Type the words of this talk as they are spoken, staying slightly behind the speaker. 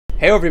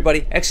Hey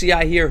everybody,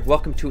 XCI here.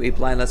 Welcome to a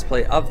blind let's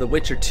play of The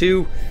Witcher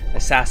 2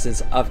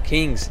 Assassins of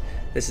Kings.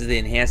 This is the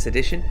enhanced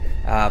edition.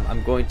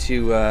 I'm going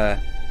to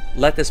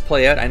let this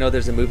play out. I know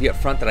there's a movie up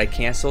front that I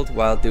canceled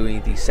while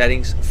doing the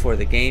settings for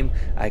the game.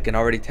 I can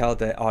already tell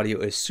the audio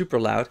is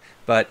super loud,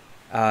 but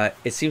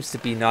it seems to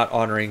be not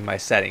honoring my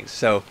settings.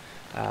 So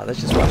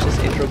let's just watch this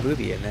intro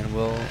movie and then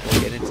we'll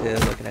get into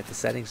looking at the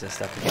settings and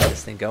stuff to get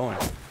this thing going.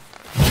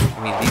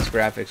 I mean, these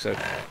graphics are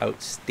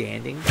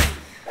outstanding.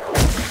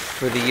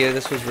 For the year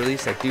this was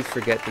released, I do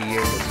forget the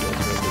year this was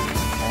released.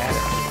 I had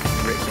it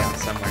written down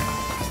somewhere.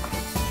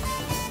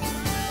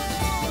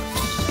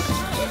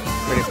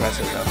 Pretty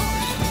impressive though.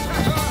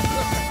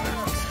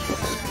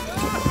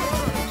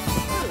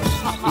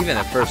 Even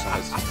the first one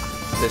was,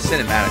 the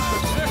cinematics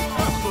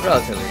was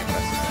relatively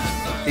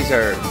impressive. These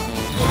are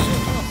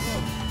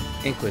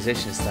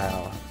Inquisition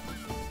style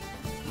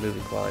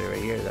movie quality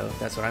right here though.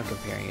 That's what I'm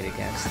comparing it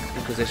against.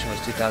 Inquisition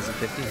was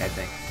 2015, I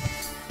think.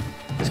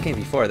 This came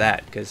before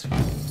that, because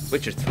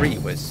Witcher 3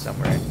 was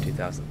somewhere in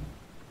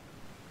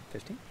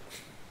 2015?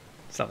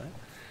 Something.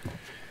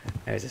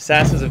 There's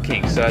Assassins of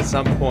Kings, so at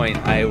some point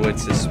I would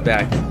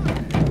suspect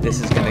this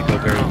is going to go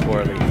very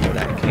poorly for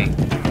that king.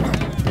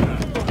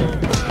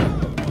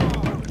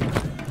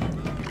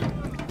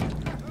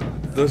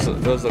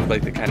 Those look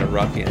like the kind of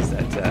ruffians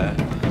that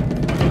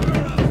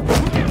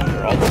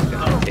are all going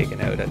to be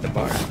taken out at the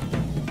bar.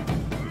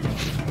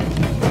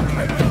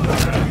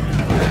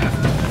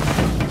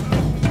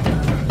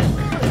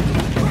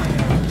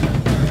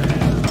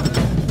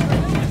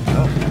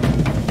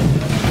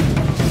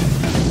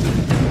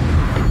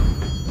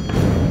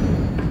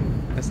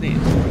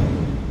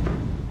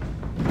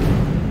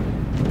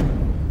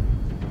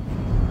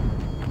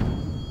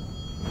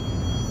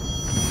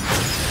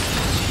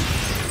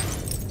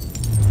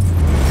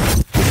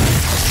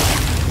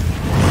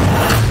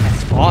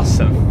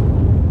 Awesome.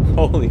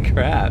 Holy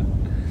crap.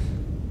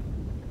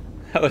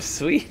 That was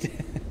sweet.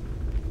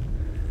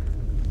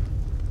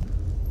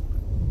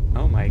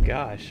 Oh my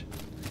gosh.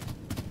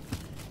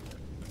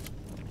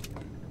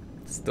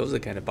 Those are the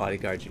kind of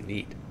bodyguards you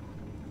need.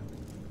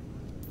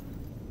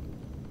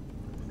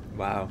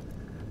 Wow.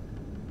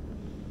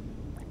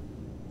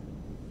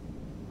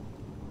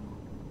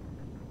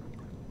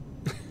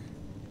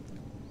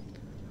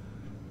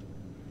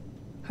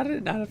 How did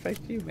it not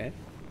affect you, man?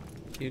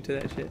 You into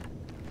that shit?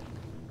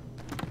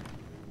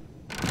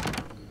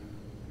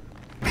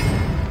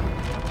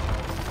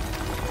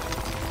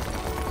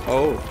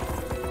 Oh,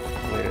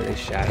 wait, are they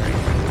shattering?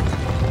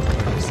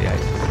 Let me see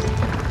ice.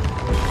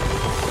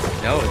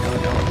 No. Oh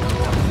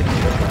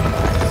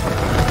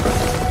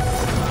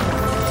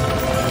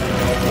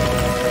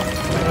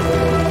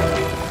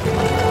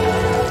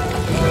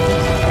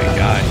my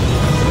god.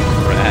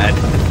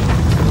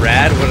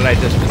 Rad, what did I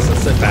just miss?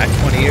 Let's sit back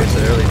 20 years to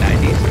the early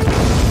 90s.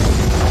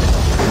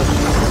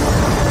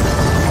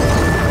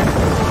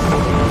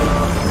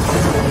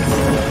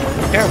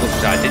 Terrible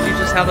shot. Did you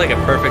just have like a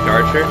perfect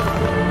archer?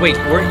 Wait,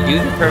 weren't you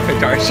the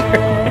perfect archer?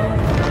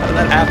 How did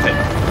that happen?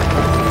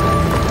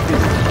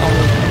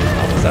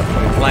 Almost up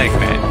from the flank,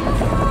 man.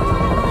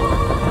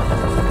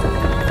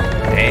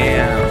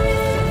 Damn.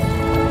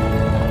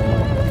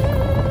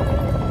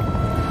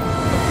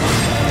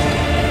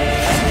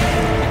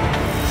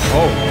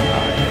 Oh,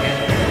 god, man.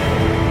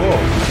 Whoa.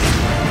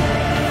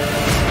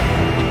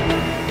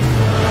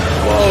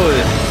 Whoa.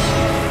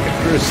 I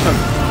threw some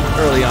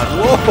early on.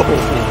 Whoa.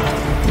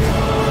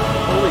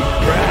 Holy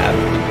crap.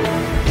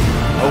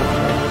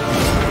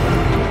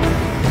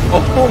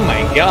 Oh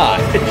my god.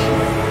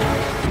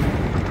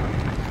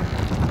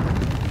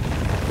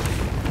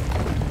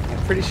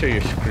 I'm pretty sure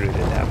you're screwed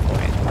at that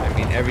point. I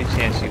mean, every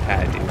chance you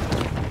had, dude.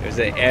 There's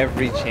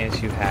every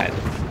chance you had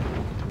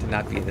to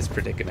not be in this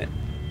predicament.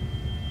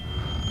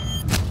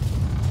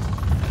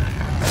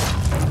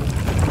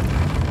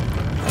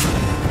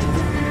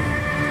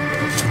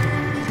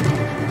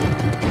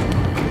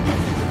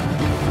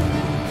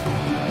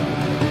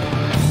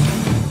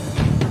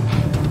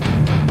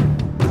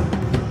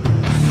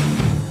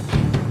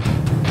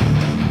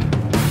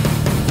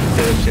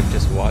 Ship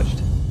just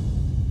watched.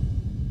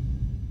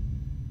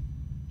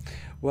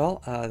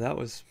 Well, that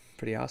was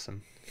pretty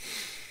awesome.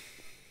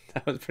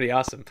 That was pretty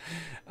awesome.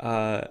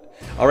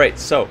 Alright,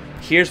 so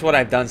here's what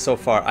I've done so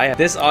far. I have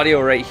this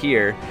audio right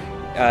here.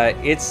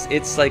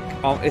 It's like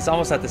it's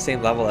almost at the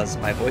same level as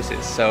my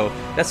voices. So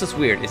that's what's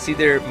weird. It's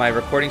either my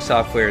recording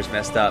software is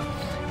messed up,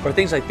 or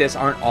things like this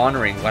aren't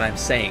honoring what I'm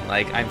saying.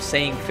 Like I'm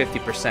saying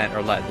 50%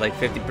 or like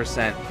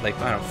 50%, like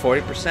I don't know,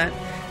 40%,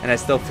 and I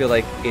still feel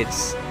like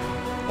it's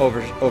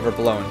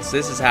overblown. So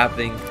this is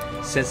happening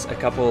since a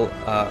couple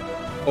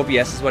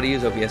OBS is what I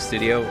use, OBS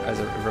Studio as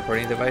a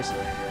recording device.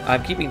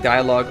 I'm keeping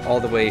dialogue all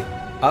the way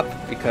up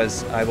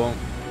because I won't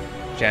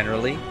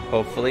generally,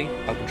 hopefully,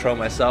 I'll control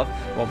myself,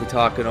 won't be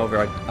talking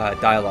over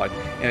dialogue.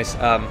 Anyways,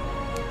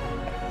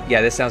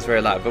 yeah, this sounds very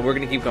loud, but we're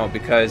gonna keep going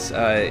because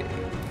I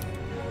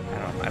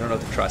don't know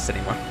what to trust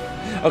anymore.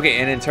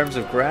 Okay, and in terms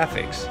of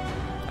graphics,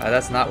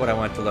 that's not what I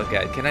want to look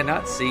at. Can I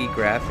not see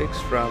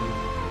graphics from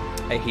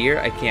here,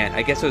 I can't.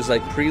 I guess it was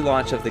like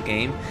pre-launch of the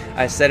game.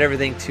 I set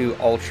everything to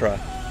ultra.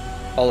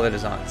 All of it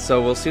is on.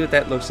 So we'll see what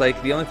that looks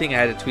like. The only thing I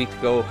had to tweak to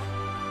go,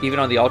 even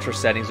on the ultra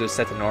settings, was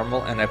set to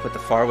normal, and I put the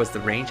far was the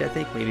range, I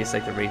think. Maybe it's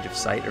like the range of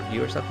sight or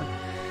view or something.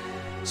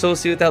 So we'll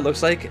see what that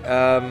looks like,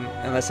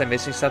 unless I'm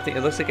missing something.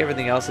 It looks like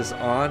everything else is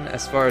on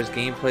as far as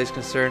gameplay is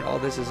concerned. All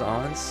this is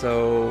on,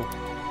 so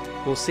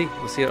we'll see.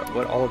 We'll see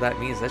what all of that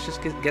means. Let's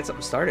just get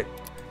something started.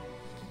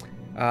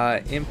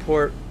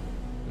 Import,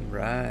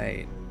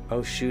 right.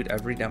 Oh shoot,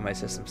 I've redone my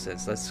system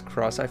since. Let's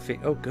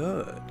oh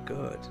good,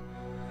 good.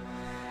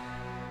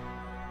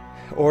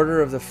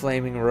 Order of the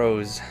Flaming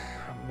Rose.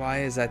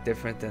 Why is that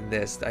different than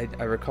this? I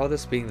recall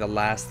this being the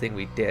last thing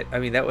we did. I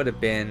mean, that would have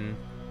been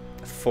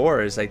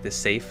 4 is like the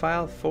save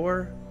file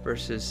 4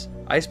 versus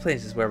Ice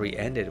Plains is where we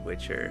ended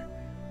Witcher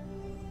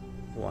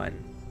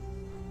 1.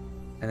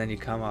 And then you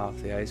come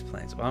off the Ice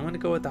Plains. Well, I'm going to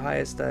go with the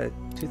highest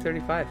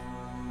 235.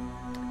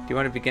 Do you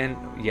want to begin?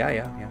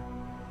 Yeah.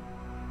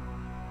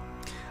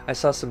 I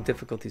saw some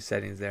difficulty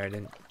settings there. I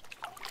don't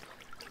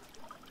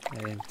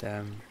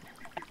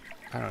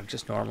know,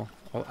 just normal.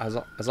 Oh,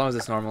 as long as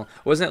it's normal.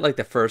 Wasn't it like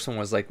the first one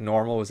was like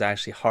normal was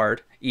actually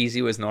hard,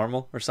 easy was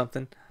normal or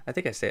something? I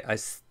think I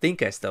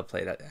still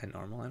played at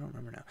normal. I don't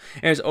remember now.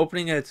 Anyways,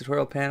 opening a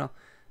tutorial panel.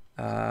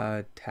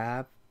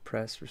 Tab,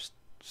 press,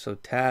 so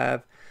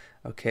tab.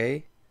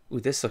 Okay. Ooh,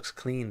 this looks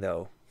clean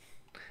though.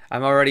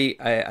 I'm already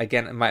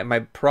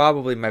again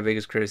probably my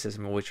biggest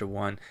criticism of Witcher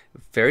 1,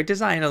 very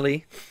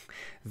designerly,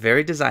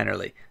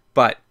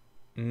 but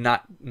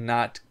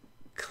not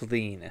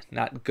clean,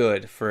 not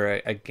good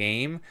for a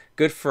game,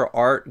 good for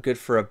art, good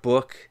for a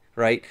book,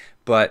 right?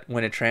 But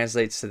when it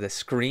translates to the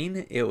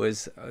screen, it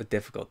was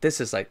difficult. This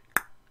is like,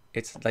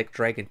 it's like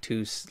Dragon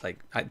 2's, like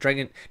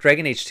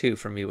Dragon Age 2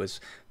 for me was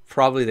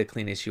probably the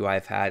cleanest UI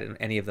I've had in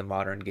any of the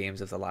modern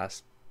games of the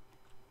last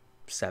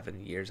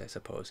 7 years, I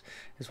suppose,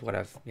 is what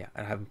I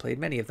haven't played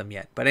many of them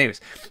yet. But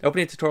anyways,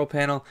 opening a tutorial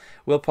panel,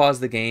 we'll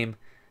pause the game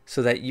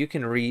so that you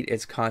can read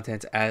its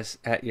contents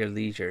at your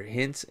leisure.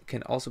 Hints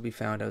can also be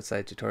found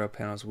outside tutorial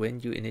panels when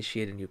you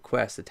initiate a new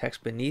quest. The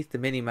text beneath the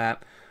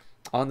minimap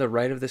on the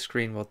right of the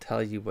screen will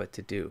tell you what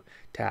to do.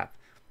 Tap.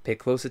 Pay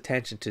close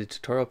attention to the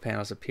tutorial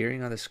panels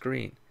appearing on the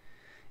screen.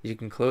 You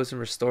can close and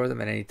restore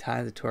them at any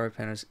time. The tutorial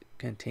panels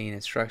contain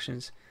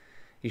instructions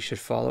you should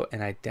follow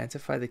and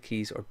identify the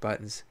keys or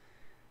buttons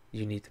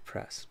you need to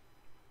press.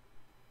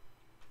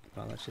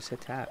 Well, let's just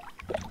hit tap.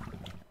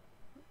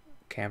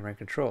 Camera and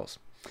controls.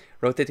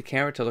 Rotate the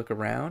camera to look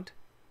around.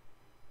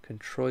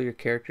 Control your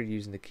character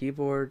using the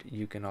keyboard.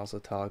 You can also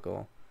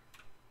toggle.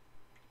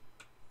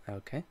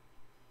 Okay.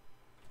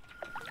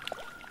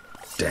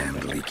 Damn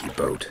leaky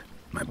boat.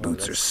 My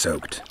boots are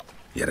soaked.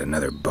 Yet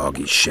another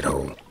boggy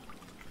shithole.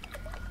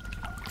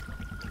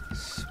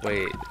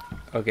 Wait.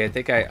 Okay, I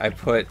think I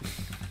put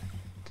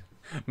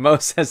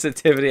most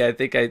sensitivity. I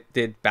think I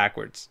did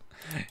backwards.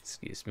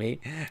 Excuse me.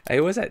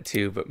 I was at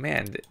 2, but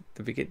man,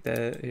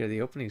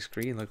 the opening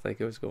screen looked like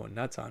it was going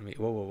nuts on me.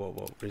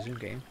 Whoa. Resume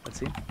game. Let's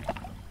see.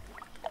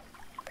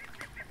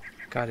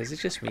 God, is it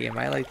just me? Am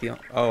I like the...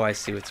 Oh, I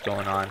see what's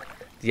going on.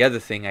 The other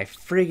thing, I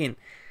friggin...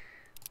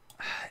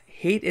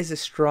 Hate is a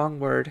strong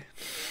word.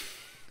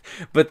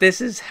 But this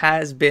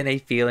has been a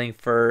feeling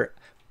for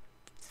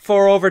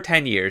over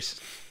 10 years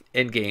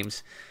in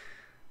games.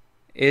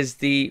 Is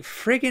the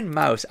friggin'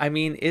 mouse. I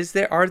mean,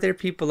 are there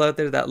people out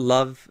there that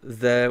love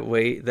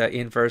the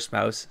inverse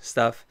mouse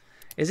stuff?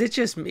 Is it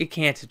just, it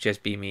can't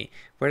just be me.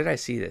 Where did I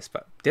see this?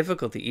 But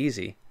difficulty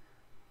easy.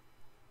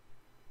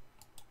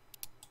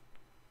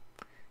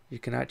 You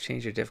cannot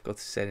change your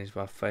difficulty settings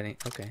while fighting.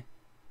 Okay.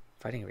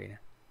 Fighting arena.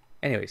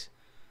 Anyways,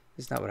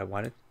 this is not what I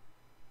wanted.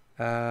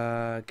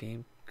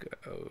 Game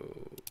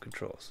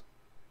controls.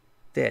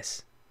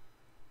 This.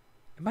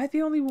 Am I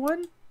the only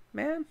one,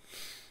 man?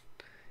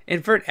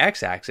 Invert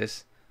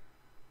x-axis.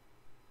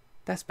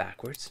 That's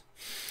backwards.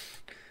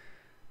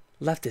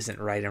 Left isn't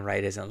right and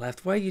right isn't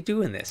left. Why are you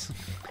doing this?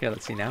 Here,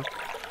 let's see now.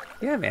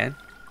 Yeah, man.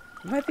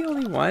 Am I the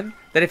only one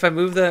that if I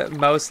move the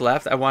mouse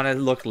left, I want to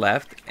look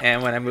left,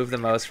 and when I move the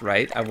mouse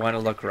right, I want to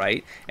look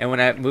right, and when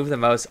I move the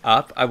mouse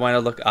up, I want to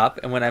look up,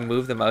 and when I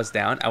move the mouse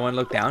down, I want to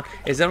look down?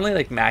 Is it only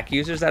like Mac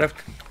users that have...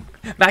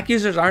 Mac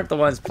users aren't the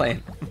ones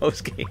playing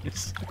most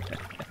games.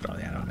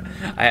 Probably, I don't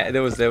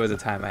know. There was a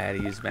time I had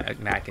to use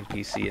Mac and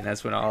PC, and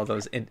that's when all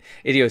those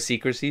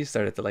idiosyncrasies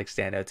started to like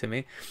stand out to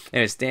me.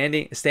 And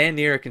stand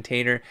near a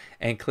container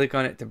and click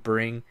on it to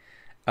bring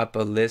up a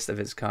list of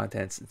its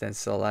contents, then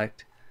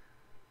select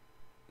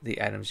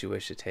the items you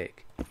wish to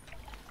take.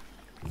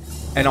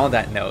 And on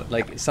that note,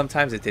 like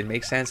sometimes it did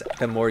make sense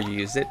the more you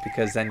used it,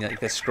 because then like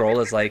the scroll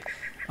is like,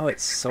 oh, it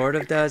sort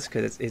of does,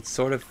 because it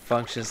sort of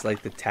functions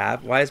like the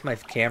tab. Why is my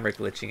camera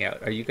glitching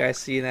out? Are you guys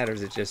seeing that, or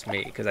is it just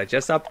me? Because I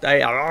just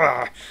updated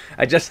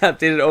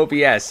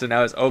OBS, so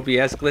now is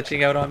OBS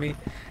glitching out on me?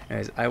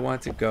 Anyways, I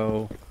want to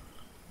go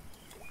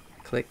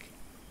click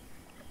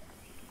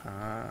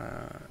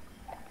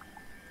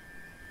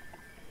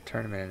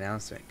tournament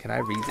announcement. Can I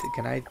read it?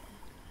 Can I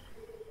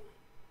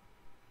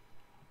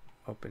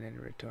open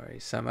inventory?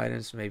 Some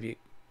items may be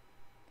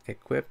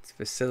equipped,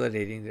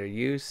 facilitating their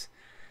use.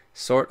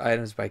 Sort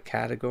items by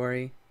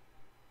category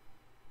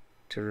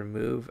to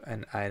remove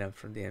an item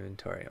from the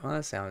inventory. Well,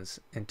 that sounds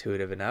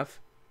intuitive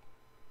enough.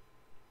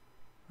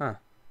 Huh.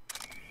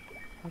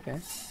 Okay.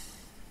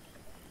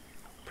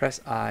 Press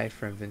I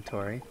for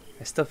inventory.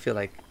 I still feel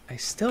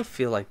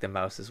like the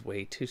mouse is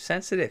way too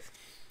sensitive.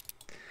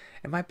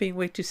 Am I being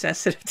way too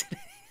sensitive today?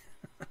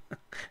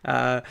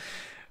 Oh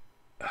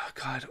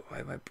God,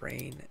 why my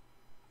brain?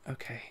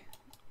 Okay.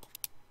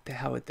 The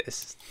hell with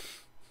this.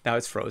 Now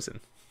it's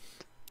frozen.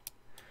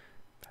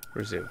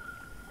 Resume.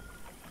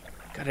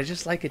 God, I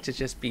just like it to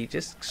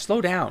just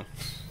slow down.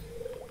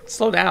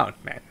 Slow down,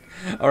 man.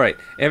 All right,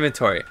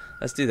 inventory.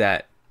 Let's do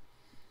that.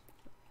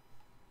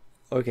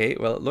 Okay,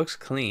 well, it looks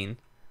clean.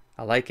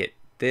 I like it.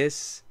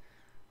 This,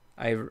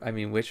 I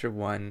mean, Witcher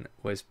 1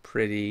 was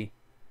pretty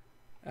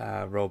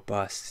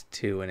robust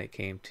too when it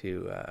came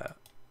to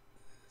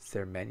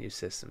their menu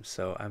system.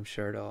 So I'm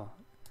sure it'll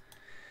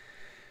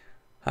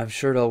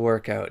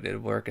work out. It'll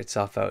work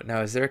itself out.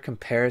 Now, is there a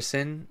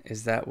comparison?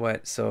 Is that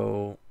what?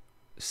 So,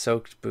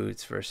 soaked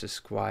boots versus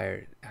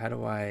Squire. How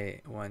do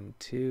I 1,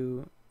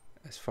 2?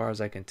 As far as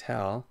I can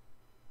tell,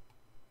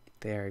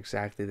 they are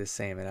exactly the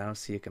same, and I don't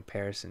see a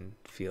comparison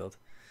field.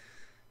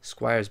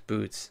 Squire's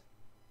boots,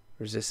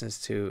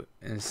 resistance to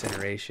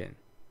incineration.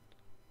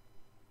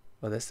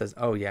 Well, this does.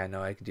 Oh yeah,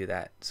 no, I can do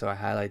that. So I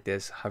highlight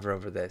this, hover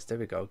over this. There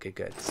we go. Okay,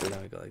 good. So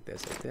then we go like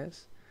this, like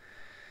this.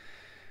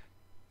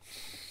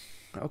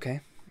 Okay.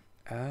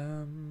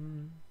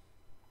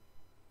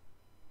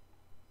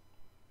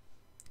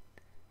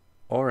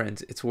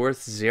 Orange. It's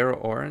worth 0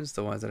 orange.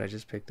 The ones that I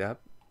just picked up.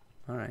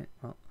 All right.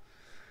 Well,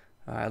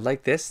 I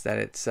like this. That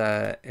it's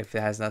if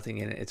it has nothing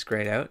in it, it's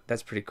grayed out.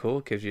 That's pretty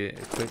cool. Gives you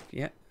a quick.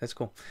 Yeah, that's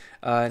cool.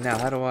 Now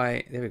how do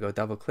I? There we go.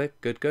 Double click.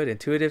 Good. Good.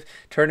 Intuitive.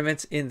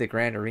 Tournaments in the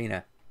Grand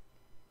Arena.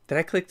 Did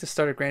I click to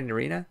start a Grand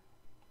Arena?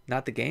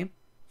 Not the game?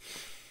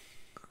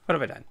 What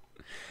have I done?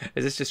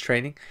 Is this just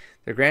training?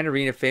 The Grand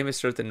Arena,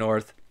 famous throughout the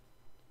North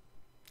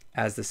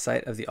as the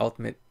site of the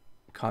ultimate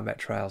combat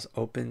trials,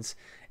 opens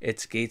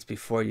its gates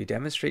before you.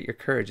 Demonstrate your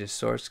courage and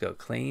sword skill.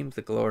 Claim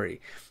the glory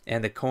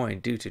and the coin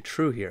due to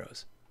true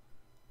heroes.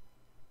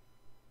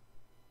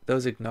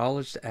 Those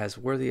acknowledged as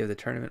worthy of the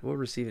tournament will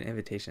receive an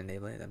invitation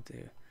enabling them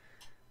to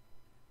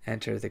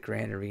enter the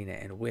Grand Arena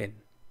and win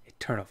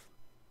eternal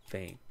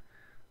fame.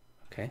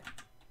 Okay.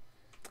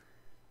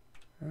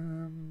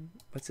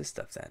 What's this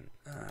stuff then?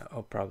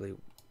 Oh, probably.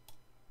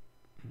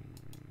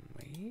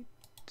 Wait.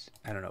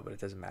 I don't know, but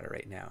it doesn't matter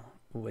right now.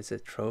 What's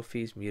it?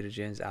 Trophies,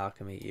 mutagens,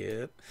 alchemy.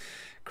 Yep.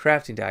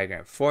 Crafting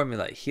diagram.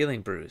 Formula.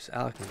 Healing brews.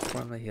 Alchemy.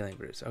 Formula. Healing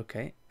brews.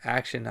 Okay.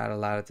 Action not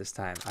allowed at this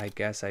time. I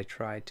guess I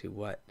tried to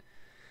what?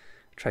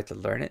 Tried to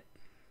learn it.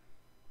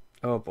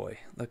 Oh boy.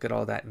 Look at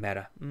all that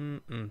meta.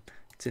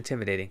 It's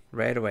intimidating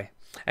right away.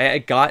 I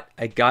got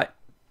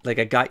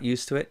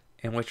used to it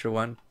in Witcher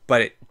 1,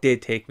 but it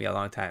did take me a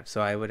long time. So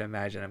I would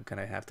imagine I'm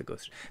going to have to go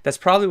through. That's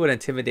probably what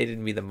intimidated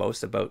me the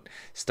most about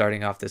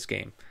starting off this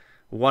game.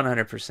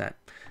 100%.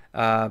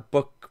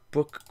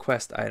 Book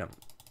quest item.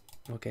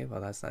 Okay, well,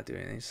 that's not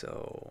doing anything.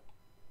 So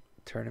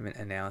tournament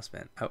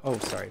announcement. Oh,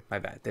 sorry. My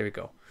bad. There we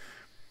go.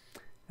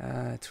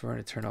 To run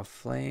Eternal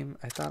Flame.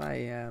 I thought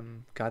I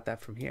got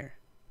that from here.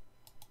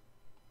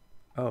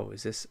 Oh,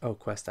 is this? Oh,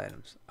 quest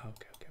items.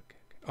 Okay.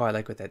 Oh, I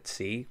like what that.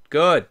 See?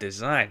 Good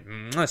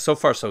design. So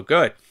far, so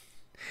good.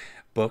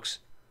 Books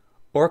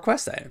or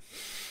quest item.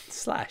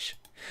 Slash.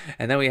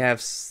 And then we have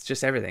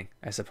just everything,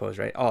 I suppose,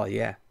 right? Oh,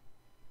 yeah.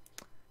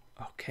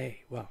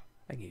 Okay, well,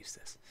 I can use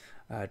this.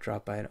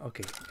 Drop item.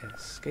 Okay,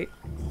 escape.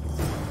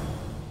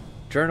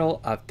 Journal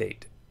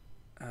update.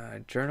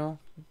 Journal.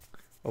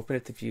 Open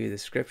it to view the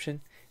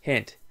description.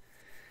 Hint.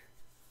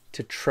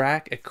 To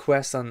track a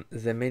quest on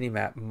the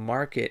minimap,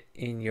 mark it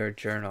in your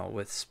journal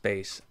with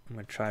space. I'm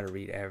going to try to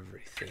read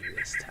everything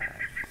this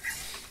time.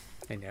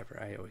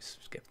 I always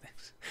skip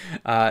things.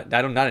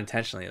 Not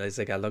intentionally. It's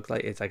like I'm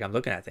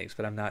looking at things,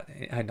 but I'm not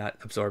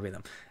absorbing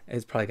them.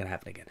 It's probably going to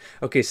happen again.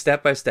 Okay,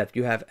 step by step.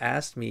 You have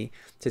asked me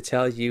to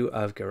tell you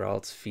of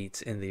Geralt's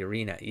feats in the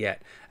arena,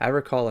 yet I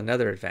recall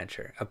another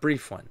adventure, a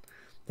brief one,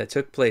 that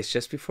took place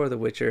just before the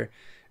Witcher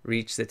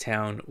reached the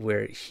town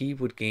where he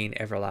would gain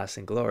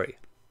everlasting glory.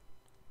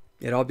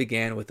 It all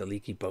began with a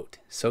leaky boat,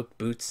 soaked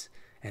boots,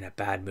 and a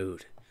bad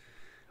mood.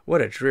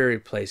 What a dreary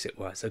place it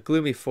was. A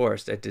gloomy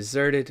forest, a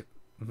deserted,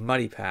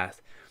 muddy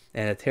path,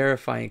 and the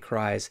terrifying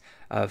cries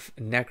of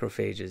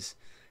necrophages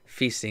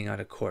feasting on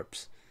a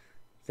corpse.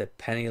 The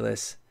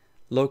penniless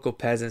local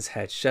peasants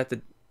had shut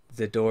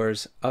the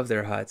doors of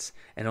their huts,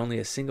 and only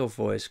a single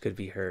voice could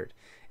be heard.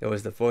 It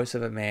was the voice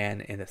of a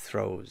man in the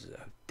throes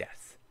of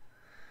death.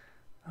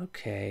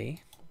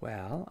 Okay,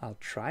 well, I'll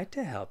try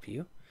to help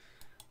you.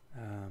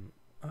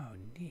 Oh,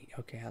 neat.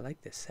 Okay, I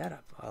like this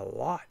setup a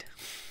lot.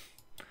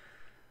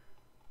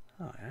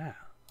 Oh, yeah.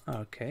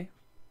 Okay,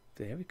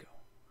 there we go.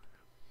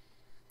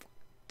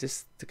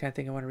 Just the kind of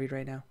thing I want to read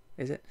right now,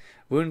 is it?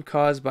 Wound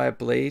caused by a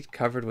blade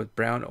covered with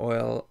brown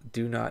oil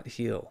do not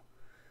heal.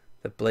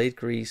 The blade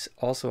grease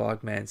also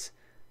augments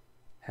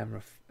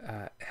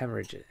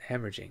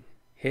hemorrhaging.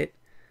 Hit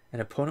An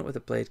opponent with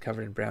a blade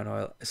covered in brown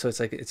oil. So it's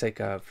like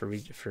for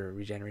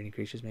regenerating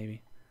creatures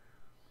maybe.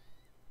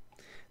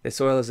 This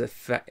oil is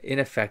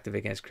ineffective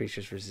against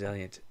creatures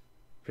resistant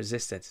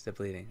to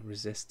bleeding.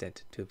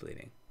 Resistant to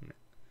bleeding.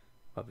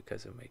 Well,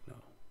 because it would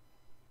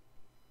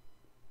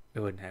it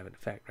wouldn't have an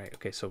effect, right?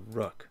 Okay, so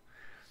Rook.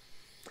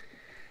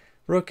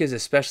 Rook is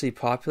especially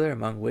popular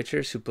among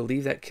witchers who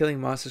believe that killing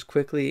monsters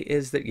quickly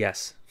is the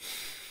yes,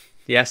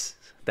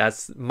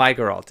 that's my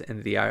Geralt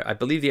in the I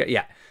believe the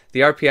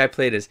RP I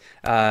played is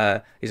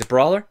he's a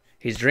brawler,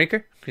 he's a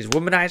drinker, he's a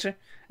womanizer,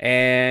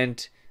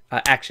 and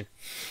action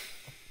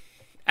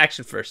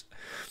first.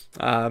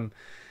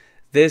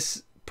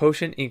 This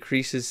potion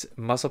increases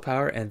muscle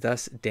power and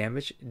thus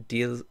damage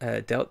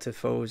dealt to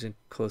foes in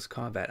close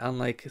combat.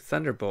 Unlike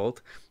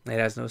Thunderbolt, it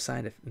has no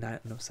side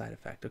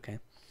effect. Okay.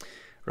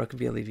 Rook can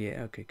be alleviated.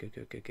 Okay,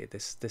 good.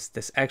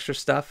 This extra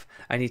stuff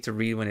I need to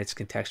read when it's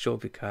contextual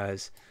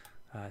because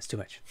it's too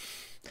much.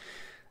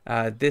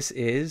 This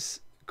is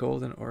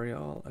Golden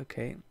Oriole.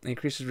 Okay.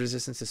 Increases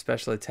resistance to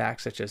special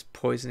attacks such as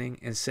poisoning,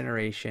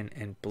 incineration,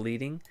 and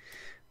bleeding.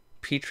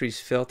 Petrie's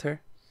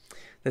Filter.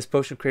 This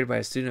potion, created by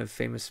a student of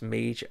famous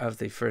mage of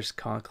the First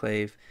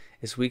Conclave,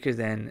 is weaker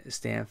than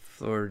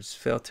Stanford's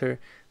Filter,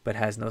 but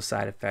has no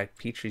side effect.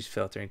 Petrie's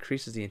Filter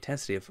increases the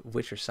intensity of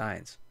Witcher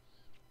signs,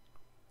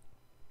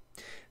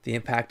 the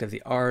impact of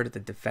the Ard, the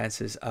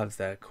defenses of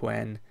the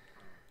Quen,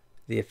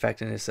 the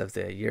effectiveness of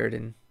the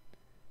Yrden,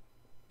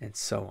 and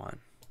so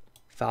on.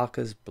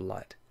 Falca's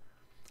Blood.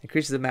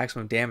 Increases the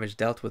maximum damage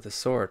dealt with a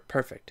sword.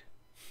 Perfect.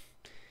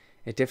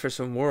 It differs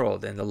from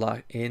World in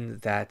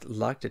that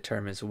luck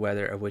determines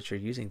whether a witcher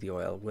using the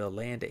oil will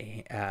land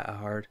a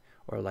hard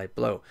or light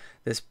blow.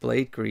 This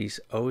blade grease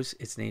owes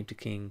its name to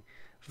King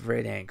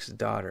Vredank's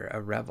daughter,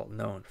 a rebel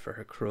known for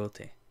her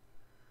cruelty.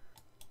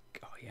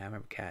 Oh yeah, I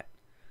remember Cat.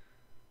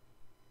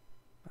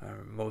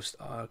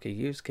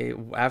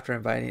 After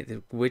inviting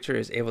the witcher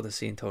is able to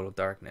see in total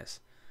darkness.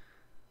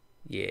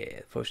 Yeah,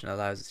 the potion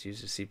allows its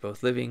user to see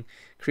both living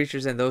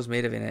creatures and those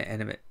made of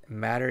inanimate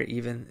matter,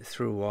 even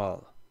through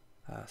walls.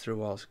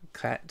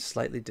 Cat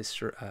slightly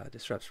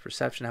disrupts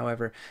perception,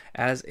 however,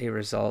 as a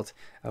result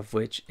of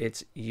which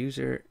its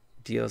user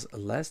deals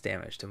less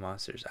damage to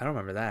monsters. I don't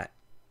remember that.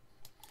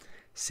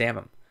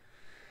 Samum.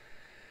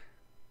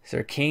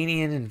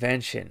 Circanian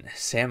invention.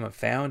 Samum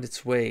found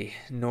its way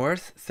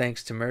north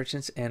thanks to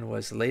merchants and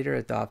was later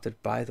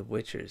adopted by the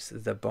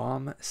witchers. The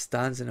bomb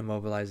stuns and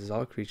immobilizes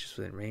all creatures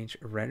within range,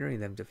 rendering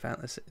them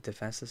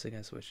defenseless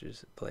against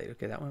witchers' blade.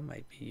 Okay, that one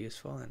might be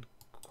useful in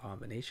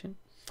combination.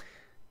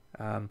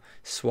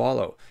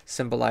 Swallow,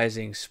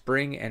 symbolizing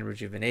spring and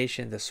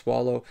rejuvenation. The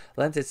swallow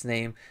lends its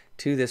name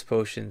to this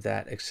potion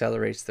that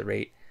accelerates the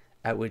rate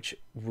at which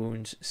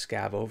wounds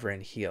scab over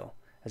and heal.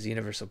 As a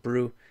universal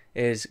brew,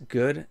 it is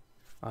good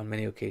on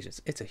many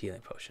occasions. It's a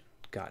healing potion.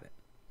 Got it.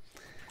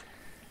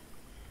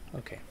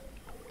 Okay.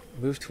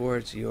 Move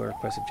towards your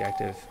quest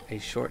objective. A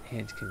short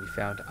hint can be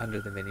found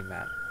under the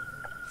mini-map.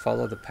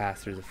 Follow the path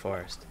through the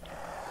forest.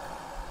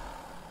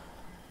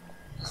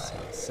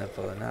 Sounds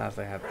simple enough.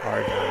 I have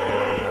R down there.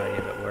 I don't know how any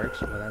of it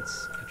works. Well,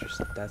 that's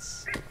interesting.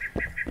 That's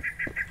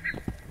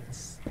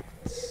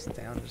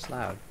sound is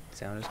loud.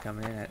 Sound is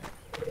coming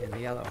in the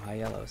yellow, high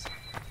yellows.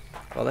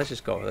 Well, let's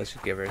just go. Let's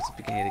just give her. It's the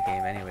beginning of the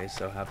game anyway,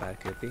 so how bad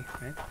could it be,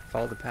 right?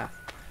 Follow the path.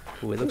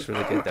 Ooh, it looks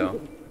really good, though.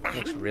 It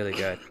looks really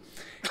good.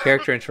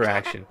 Character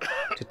interaction.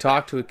 To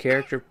talk to a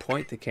character,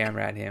 point the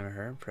camera at him or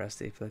her and press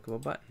the applicable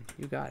button.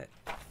 You got it.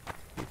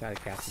 You got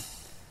it, Captain.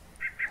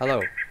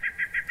 Hello.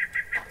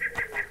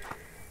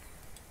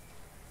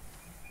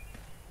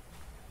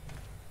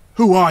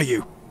 Who are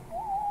you?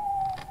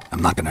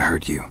 I'm not gonna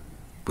hurt you.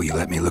 Will you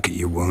let me look at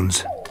your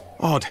wounds?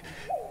 Odd.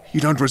 You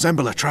don't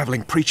resemble a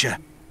traveling preacher.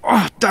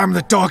 Oh, damn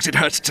the dogs, it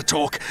hurts to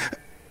talk.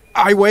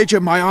 I wager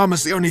my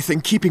armor's the only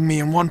thing keeping me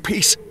in one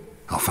piece.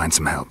 I'll find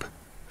some help.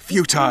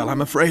 Futile,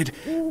 I'm afraid.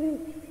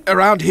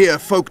 Around here,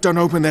 folk don't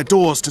open their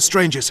doors to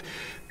strangers.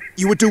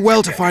 You would do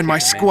well to find my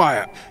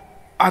squire.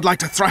 I'd like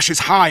to thrash his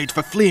hide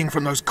for fleeing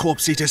from those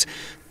corpse-eaters.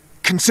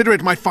 Consider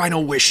it my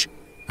final wish.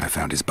 I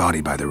found his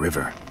body by the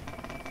river.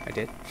 I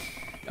did?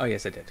 Oh,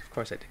 yes, I did. Of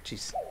course I did.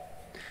 Jeez.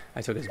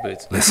 I took his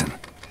boots. Listen,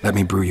 let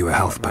me brew you a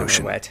health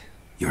potion. Wet.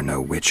 You're no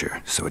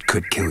witcher, so it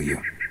could kill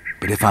you.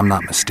 But if I'm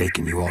not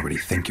mistaken, you already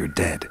think you're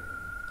dead.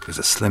 There's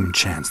a slim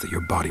chance that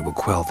your body will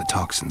quell the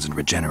toxins and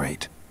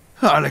regenerate.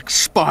 I'll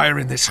expire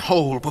in this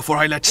hole before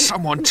I let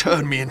someone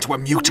turn me into a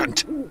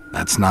mutant.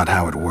 That's not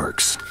how it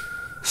works.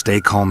 Stay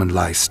calm and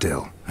lie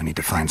still. I need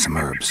to find some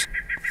herbs.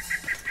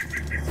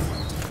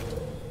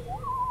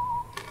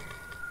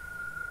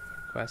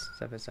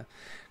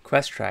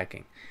 Quest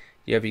tracking.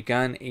 You have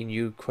begun a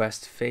new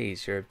quest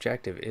phase. Your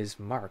objective is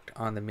marked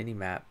on the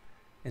mini-map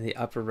in the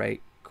upper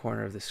right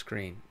corner of the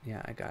screen.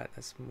 Yeah, I got it.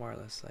 That's more or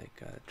less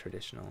like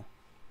traditional.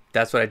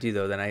 That's what I do,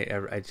 though. Then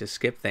I just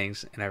skip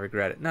things, and I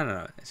regret it.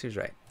 No. It seems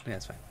right. Yeah,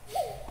 that's fine.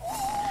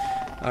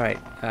 All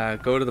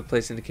right. Go to the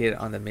place indicated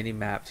on the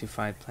mini-map to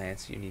find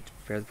plants you need to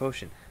prepare the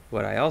potion.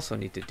 What I also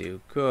need to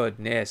do,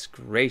 goodness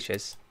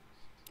gracious,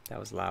 that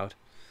was loud.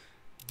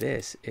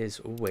 This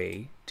is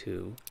way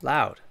too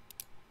loud.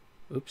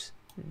 Oops.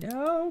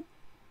 No.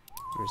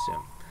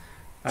 Resume.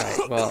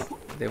 Alright, well,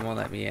 they won't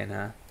let me in,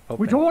 huh?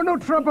 Open. We don't want no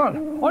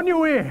trouble. On your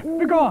way.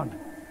 Be gone.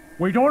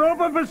 We don't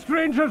open for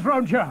strangers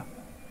round here.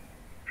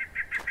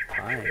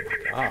 My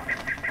God.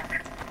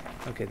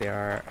 Okay, there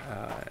are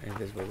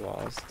invisible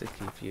walls to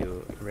keep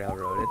you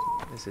railroaded.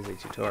 This is a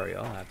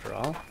tutorial, after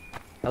all.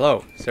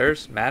 Hello,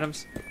 sirs,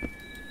 madams.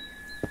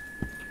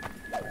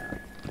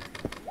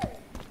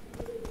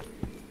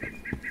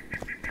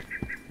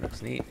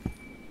 Looks neat.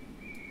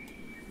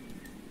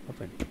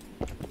 Open.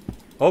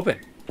 Open!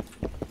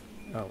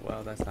 Oh,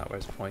 well, that's not where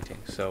it's pointing.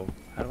 So,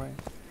 how do I...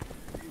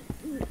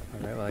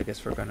 Alright, well, I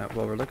guess we're gonna...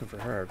 Well, we're looking for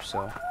herbs,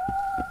 so...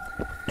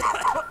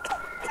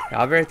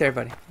 I'll be right there,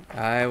 buddy.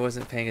 I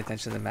wasn't paying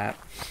attention to the map.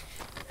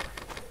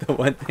 The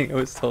one thing I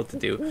was told to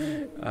do.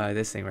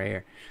 This thing right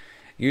here.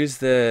 Use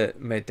the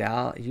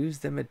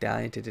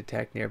medallion to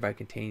detect nearby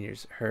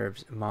containers,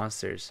 herbs,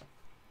 monsters.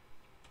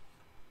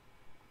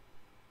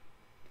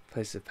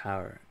 Place of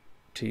power.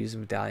 To use the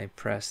medallion,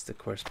 press the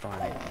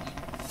corresponding.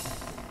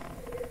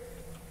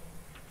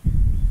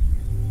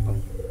 Oh.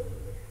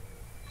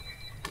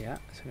 Yeah,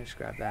 so just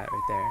grab that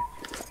right there.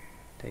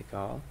 Take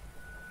all.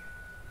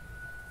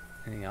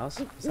 Anything else?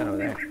 What's that over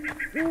there?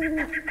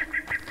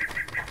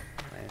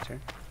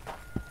 Lantern.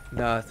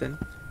 Nothing.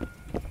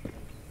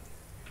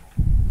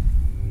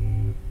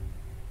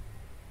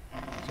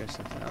 Is there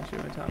something else you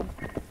want to tell me?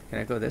 Can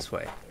I go this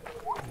way?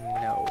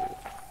 No.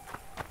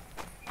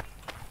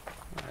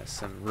 That's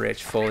some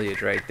rich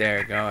foliage right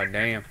there. God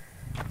damn.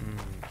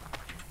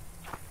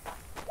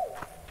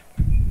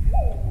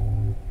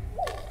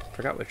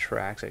 Forgot what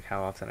tracks, like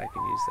how often I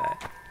can use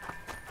that.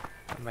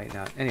 I might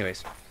not.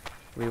 Anyways,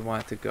 we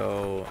want to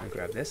go and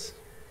grab this.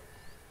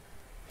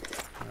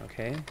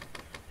 Okay.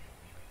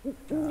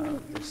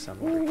 There's some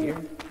over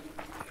here,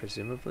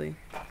 presumably,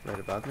 right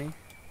above me.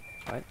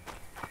 What?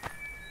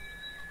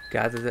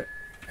 Gather the...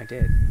 I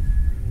did.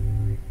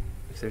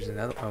 If there's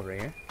another over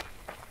here.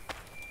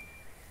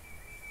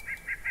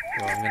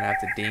 Well, I'm gonna have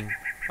to ding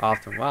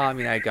often. Well, I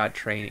mean, I got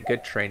training,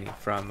 good training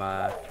from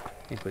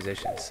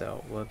Inquisition,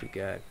 so we'll be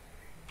good.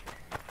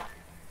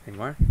 Any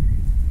more?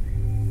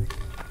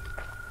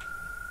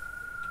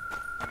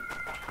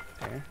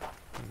 There.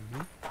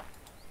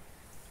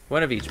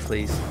 One of each,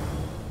 please.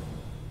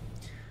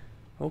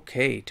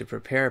 Okay, to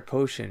prepare a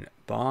potion,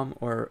 balm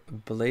or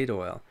blade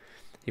oil,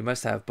 you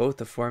must have both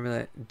the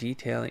formula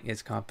detailing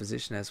its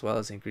composition as well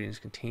as ingredients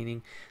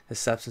containing the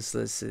substance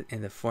listed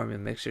in the formula.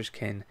 Mixtures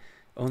can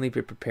only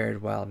be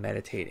prepared while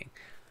meditating.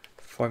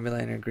 Formula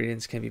and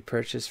ingredients can be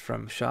purchased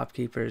from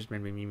shopkeepers.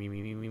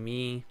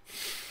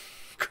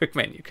 Quick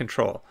menu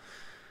control.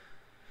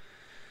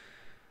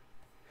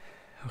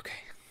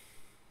 Okay.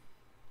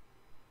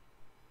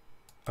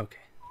 Okay,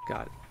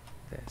 got it.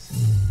 This.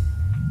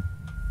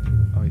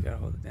 Oh, you gotta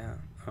hold it down.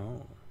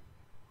 Oh.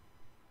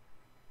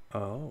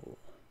 Oh.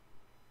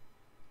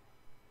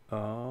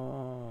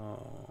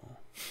 Oh.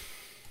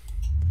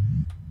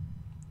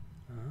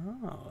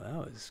 Oh, that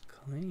was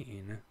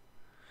clean.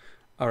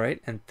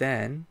 Alright, and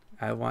then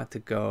I want to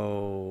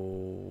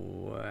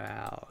go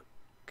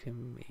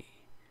alchemy.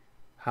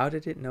 How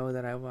did it know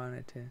that I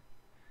wanted to?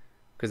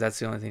 Because that's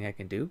the only thing I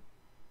can do?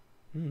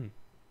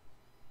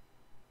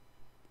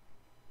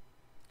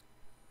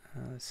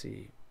 Let's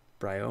see.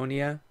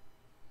 Bryonia.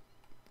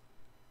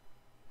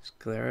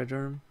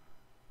 Scleroderm.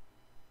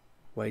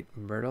 White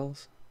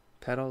myrtles.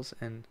 Petals.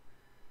 And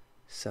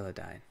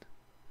celadine.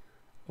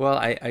 Well,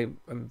 I'm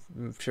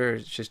sure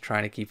it's just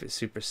trying to keep it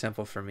super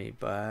simple for me,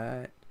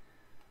 but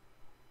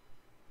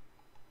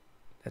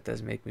that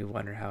does make me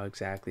wonder how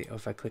exactly... Oh,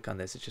 if I click on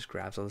this, it just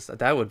grabs all this stuff.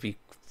 That would be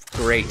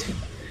great.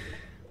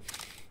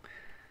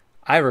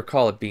 I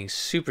recall it being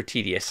super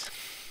tedious.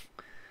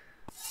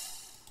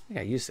 I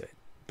got used to it,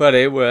 but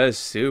it was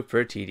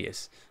super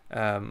tedious.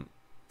 I'm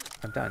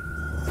done.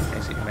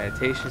 Execute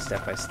meditation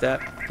step by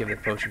step. Give the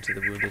potion to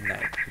the wounded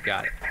knight. You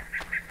got it.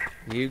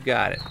 You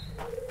got it.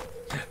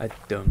 I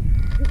don't.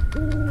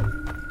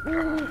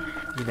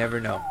 You never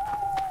know.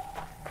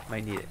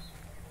 Might need it.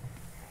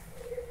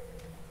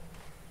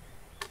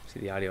 See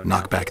the audio now.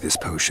 Knock back this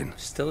potion.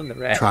 Still in the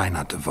red. Try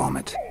not to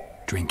vomit.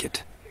 Drink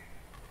it.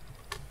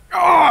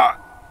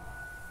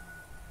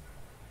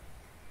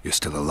 You're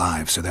still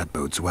alive, so that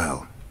bodes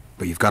well.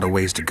 But you've got a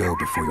ways to go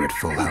before you're at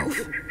full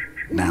health.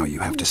 Now you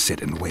have to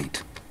sit and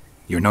wait.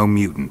 You're no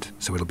mutant,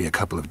 so it'll be a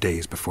couple of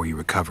days before you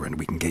recover and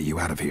we can get you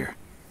out of here.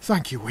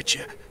 Thank you,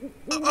 Witcher.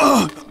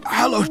 Oh,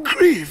 hallowed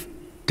grieve!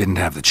 Didn't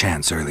have the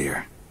chance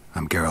earlier.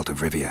 I'm Geralt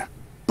of Rivia.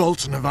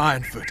 Bolton of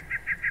Ironfoot.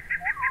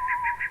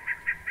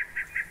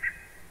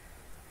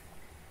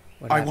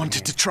 I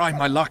wanted to try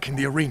my luck in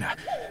the arena,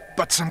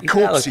 but some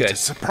corpse eaters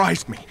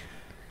surprised me.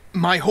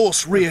 My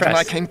horse reared and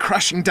I came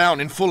crashing down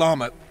in full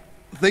armor.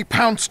 They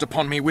pounced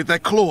upon me with their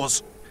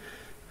claws.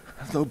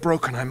 Though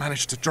broken, I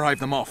managed to drive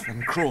them off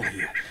and crawl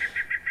here.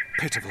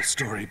 Pitiful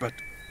story, but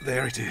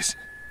there it is.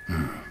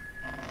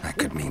 That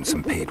could mean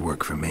some paid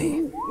work for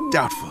me.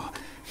 Doubtful.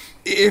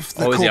 If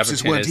the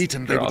corpses weren't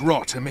eaten, they would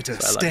rot, emit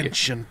a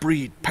stench, and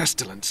breed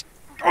pestilence.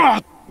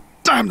 Ah,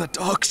 damn the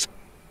dogs!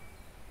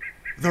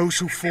 Those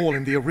who fall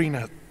in the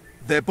arena,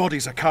 their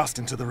bodies are cast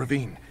into the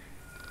ravine.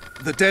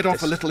 The dead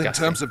offer little in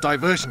Disgusting. terms of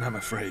diversion, I'm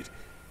afraid.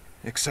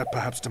 Except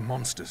perhaps to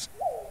monsters.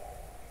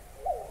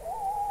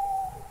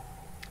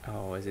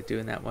 Oh, is it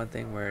doing that one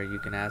thing where you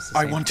can ask the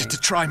I same wanted thing? to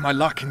try my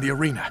luck in the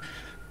arena,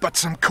 but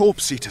some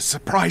corpse eaters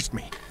surprised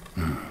me.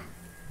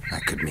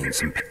 That could mean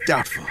some...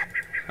 Doubtful.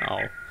 Oh.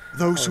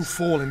 Those who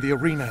fall in the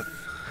arena,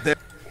 their...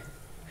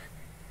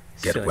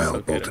 Get Feeling well, so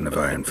good Bolton of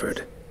about it.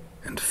 Ironford,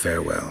 and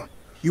farewell.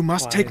 You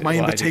must take my Why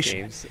do invitation.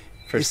 games If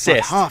but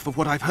persist? half of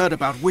what I've heard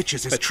about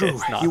witches is true,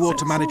 Persist you ought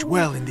to nonsense. manage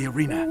well in the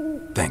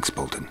arena. Thanks,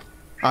 Bolton.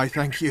 I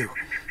thank you.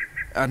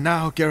 And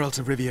now, Geralt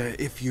of Rivia,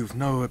 if you've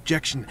no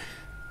objection,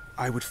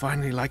 I would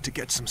finally like to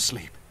get some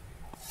sleep.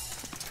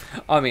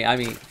 I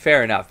mean,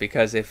 fair enough,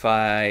 because if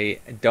I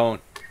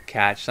don't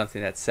catch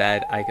something that's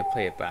said, I can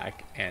play it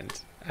back, and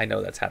I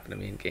know that's happened to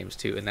me in games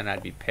too, and then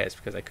I'd be pissed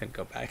because I couldn't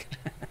go back.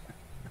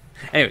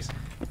 Anyways,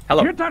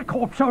 hello. Get that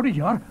corpse out of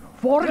here.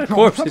 For The it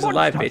corpse drops is a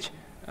alive, monster. bitch.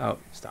 Oh,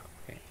 stop.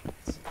 Okay.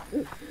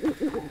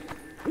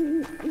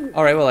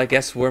 All right. Well, I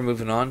guess we're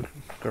moving on,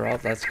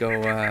 Geralt. Let's go.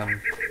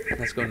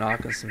 Let's go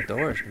knock on some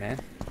doors, man.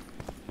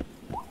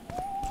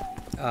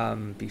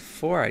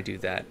 Before I do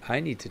that, I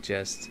need to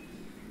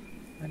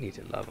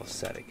level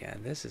set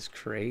again. This is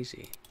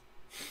crazy.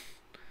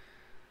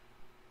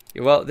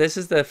 Well, this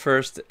is the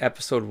first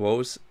episode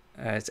woes.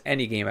 It's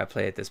any game I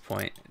play at this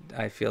point.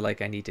 I feel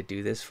like I need to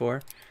do this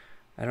for.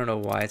 I don't know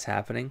why it's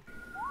happening.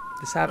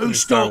 This happened Who in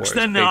Star Wars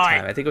stalks the big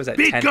time. night? I think it was at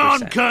Be 10%. gone,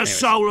 cursed Anyways.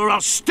 soul, or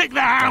I'll stick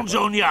the hounds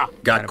on ya!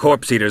 Got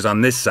corpse eaters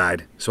on this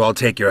side, so I'll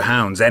take your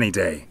hounds any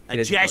day. It A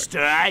is jester,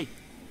 eh?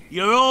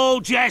 You're all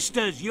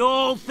jesters. You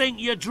all think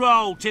you're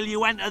droll till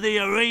you enter the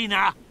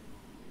arena.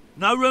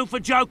 No room for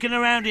joking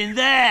around in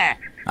there.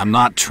 I'm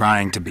not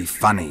trying to be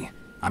funny.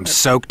 I'm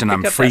soaked and I'm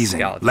up that freezing.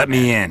 skeleton, Let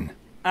me in.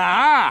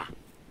 Ah,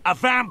 a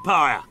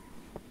vampire.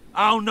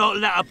 I'll not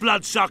let a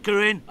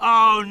bloodsucker in.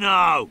 Oh,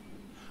 no.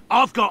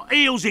 I've got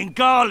eels in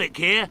garlic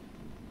here.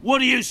 What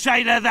do you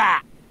say to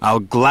that? I'll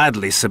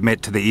gladly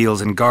submit to the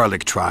eels and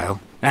garlic trial,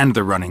 and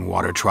the running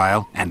water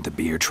trial, and the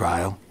beer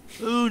trial.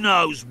 Who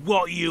knows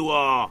what you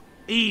are?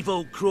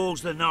 Evil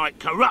crawls the night,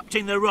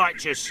 corrupting the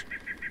righteous.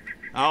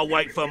 I'll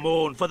wait for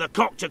morn, for the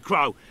cock to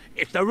crow.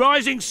 If the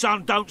rising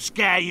sun don't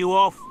scare you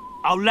off,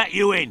 I'll let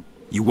you in.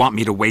 You want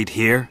me to wait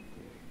here?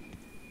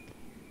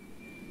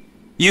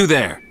 You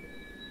there!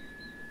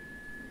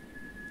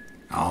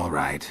 All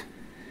right.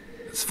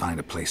 Let's find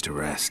a place to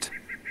rest.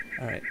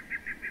 All right.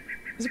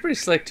 It's a pretty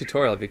slick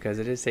tutorial because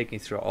it is taking you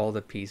through all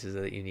the pieces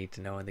that you need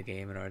to know in the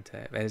game in order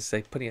to. And it's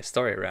like putting a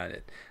story around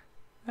it.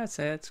 That's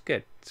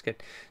good. It's good.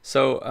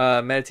 So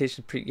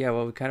meditation yeah.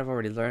 Well, we kind of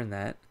already learned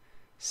that.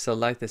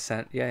 Select the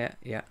center.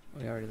 Yeah.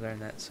 We already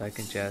learned that. So I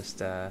can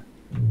just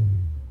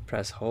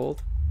press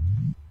hold.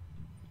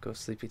 Go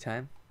sleepy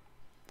time,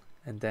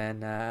 and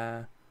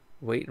then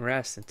wait and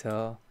rest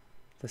until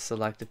the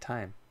selected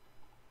time.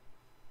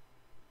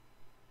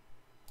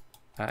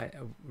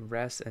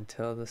 Rest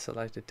until the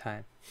selected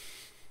time.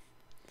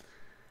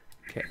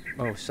 Okay.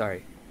 Oh,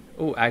 sorry.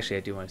 Oh, actually, I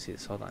do want to see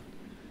this. Hold on.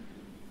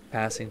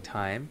 Passing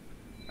time.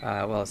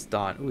 Well, it's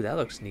dawn. Ooh, that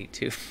looks neat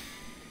too.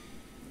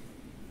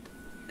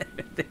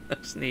 Everything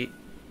looks neat.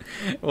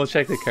 We'll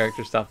check the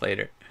character stuff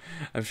later.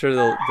 I'm sure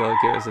they'll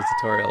give us a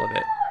tutorial of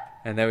it,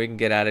 and then we can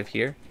get out of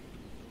here.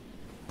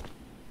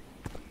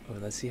 Oh,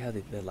 let's see how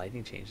the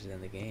lighting changes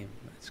in the game.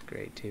 That's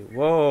great too.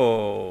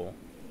 Whoa.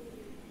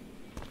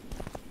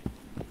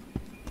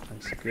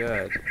 That's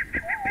good.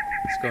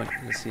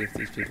 Let's see if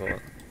these people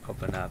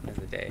open up in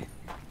the day.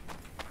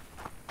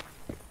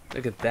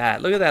 Look at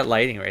that. Look at that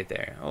lighting right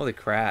there. Holy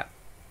crap.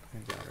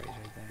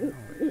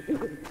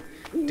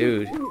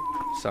 Dude.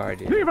 Sorry,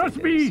 dude. Leave us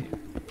be!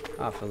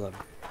 Off a little.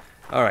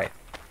 Alright.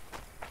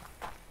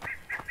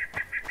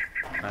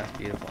 That's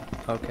beautiful.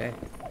 Okay.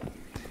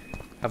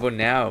 How about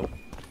now?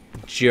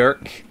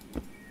 Jerk.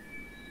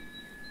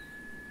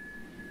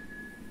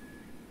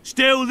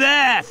 Still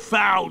there,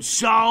 foul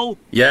soul?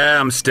 Yeah,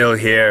 I'm still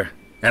here.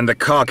 And the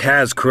cock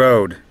has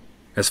crowed.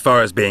 As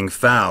far as being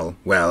foul,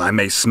 well, I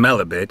may smell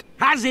a bit.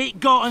 Has it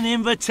got an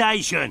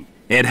invitation?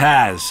 It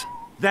has.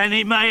 Then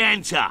it may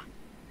enter.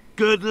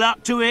 Good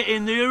luck to it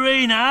in the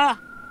arena.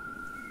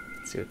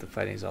 Let's see what the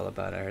fighting's all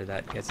about. I heard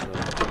that gets a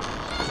little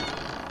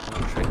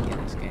tricky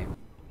in this game.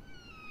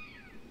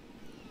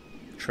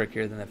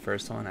 Trickier than the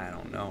first one? I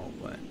don't know,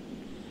 but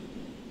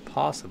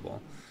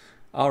possible.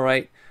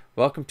 Alright,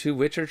 welcome to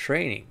Witcher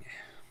training.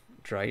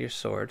 Draw your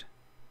sword.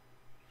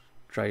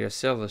 Draw your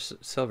silver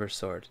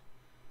sword.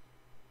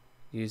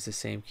 Use the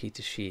same key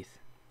to sheath.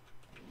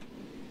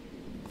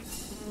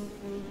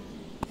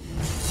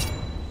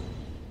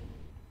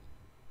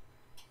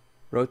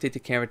 Rotate the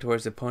camera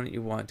towards the opponent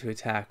you want to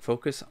attack.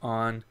 Focus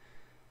on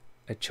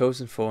a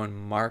chosen foe and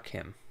mark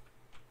him.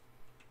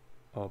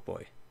 Oh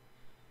boy.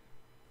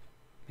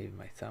 Maybe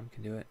my thumb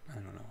can do it. I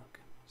don't know.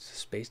 Does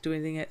space do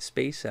anything yet?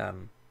 Space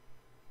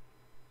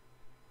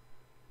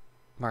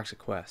marks a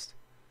quest.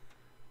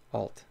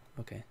 Alt.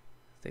 Okay.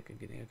 I think I'm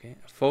getting okay.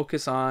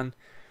 Focus on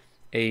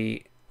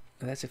a.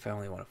 That's if I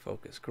only want to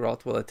focus.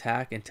 Geralt will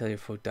attack until your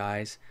foe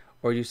dies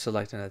Or you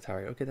select another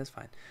target. Okay, that's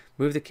fine.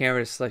 Move the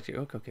camera to select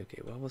your... Okay.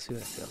 Well, we'll see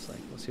what it feels like.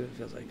 We'll see what it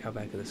feels like. How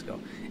bad could this go?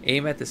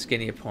 Aim at the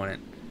skinny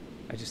opponent.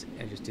 I just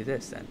do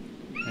this then.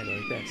 I go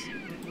like this.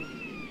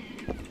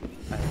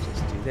 I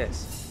just do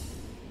this.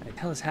 What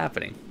the hell is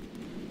happening?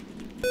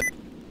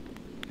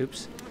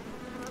 Oops.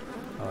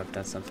 Oh, I've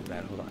done something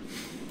bad. Hold on.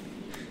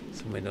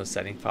 Some Windows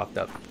setting popped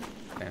up.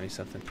 Got me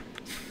something.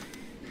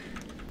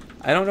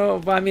 I don't know.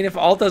 I mean, if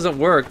Alt doesn't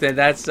work, then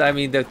that's... I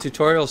mean, the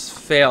tutorial's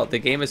failed. The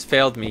game has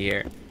failed me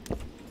here.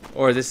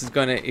 Or this is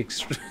going to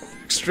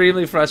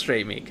extremely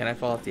frustrate me. Can I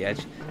fall off the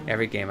edge?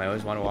 Every game, I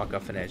always want to walk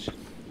off an edge. I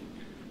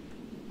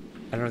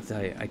don't know what to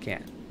tell you. I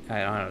can't.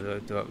 I don't know.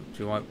 Do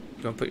you want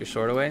to put your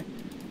sword away?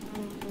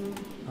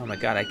 Oh my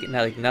god, I get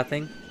like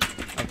nothing.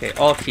 Okay,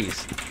 all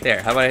keys.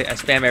 There. How about I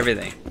spam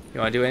everything?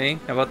 You want to do anything?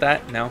 How about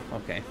that? No?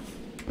 Okay.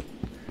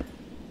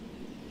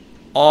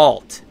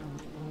 Alt.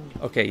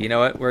 Okay, you know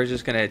what? We're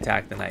just going to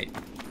attack the knight.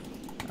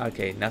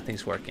 Okay,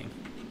 nothing's working.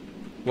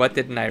 What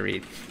didn't I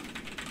read?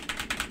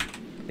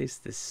 Place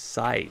the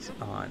sight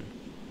on.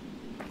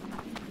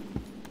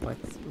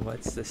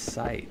 What's the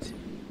sight?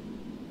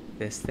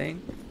 This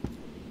thing?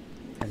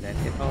 And then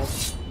hit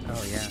Alt?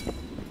 Oh yeah.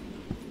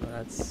 Well,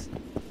 that's...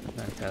 I'm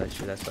not entirely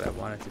sure that's what I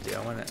wanted to do.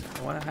 I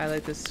want to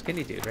highlight this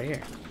skinny dude right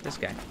here. This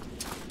guy.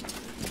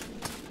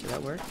 Did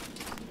that work?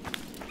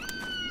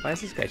 Why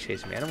is this guy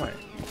chasing me? I don't want it.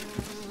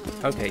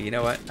 Okay, you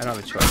know what? I don't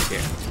have a choice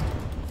here.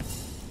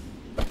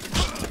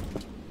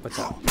 What's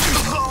up?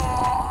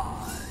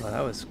 Well,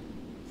 that was...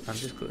 I'm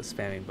just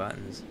spamming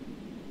buttons.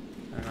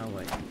 I don't know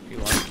what you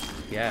want.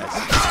 Yes.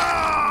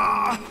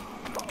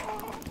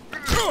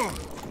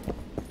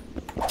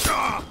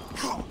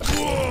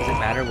 Does it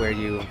matter where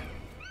you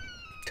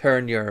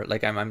turn your...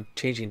 Like, I'm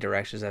changing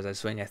directions as I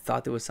swing. I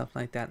thought there was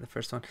something like that in the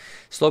first one.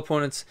 Slow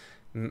opponents...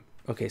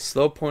 Okay,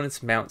 slow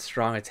opponents mount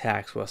strong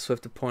attacks, while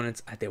swift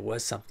opponents... there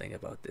was something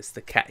about this.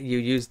 The cat... You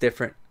use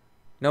different...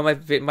 No, my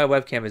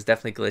webcam is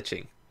definitely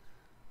glitching.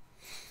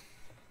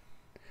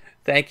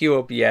 Thank you,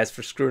 OBS,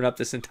 for screwing up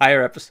this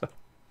entire episode.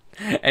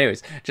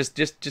 Anyways,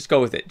 just go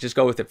with it. Just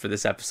go with it for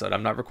this episode.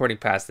 I'm not recording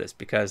past this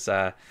because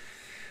I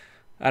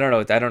don't know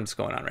what's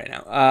going on right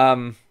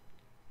now.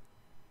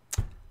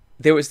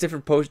 There was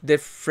different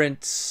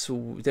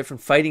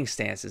fighting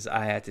stances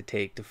I had to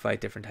take to fight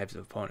different types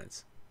of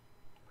opponents.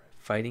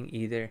 Fighting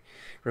either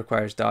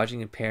requires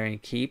dodging and parrying.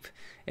 Keep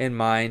in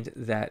mind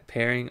that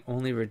parrying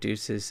only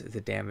reduces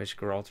the damage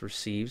Geralt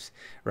receives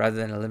rather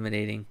than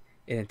eliminating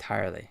it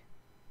entirely.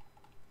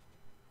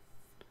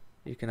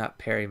 You cannot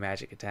parry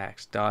magic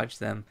attacks, dodge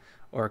them,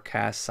 or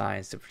cast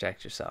signs to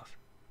protect yourself.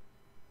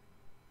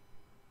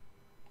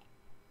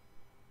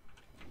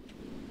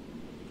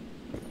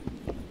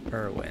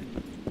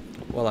 Irwin.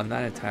 Well, I'm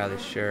not entirely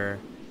sure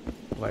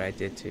what I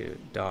did to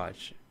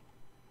dodge.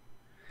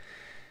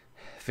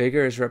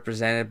 Vigor is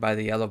represented by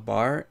the yellow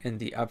bar in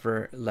the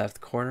upper left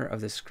corner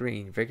of the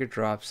screen. Vigor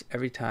drops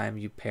every time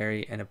you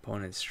parry an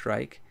opponent's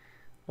strike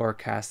or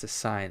cast a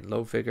sign.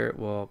 Low vigor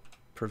will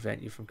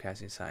prevent you from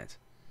casting signs.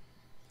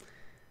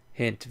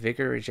 Hint,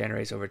 vigor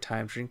regenerates over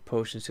time. Drink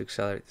potions to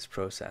accelerate this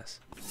process.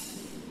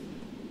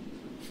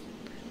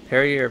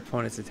 Parry your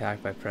opponent's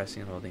attack by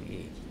pressing and holding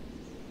E.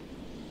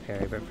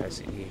 Parry by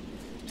pressing E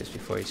just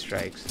before he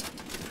strikes.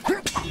 Come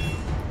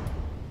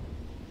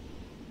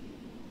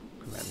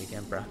at me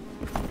again, bruh.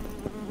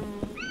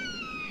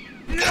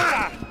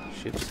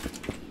 Shoops.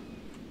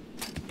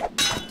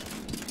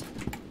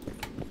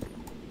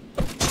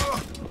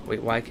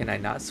 Wait, why can I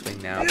not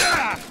swing now?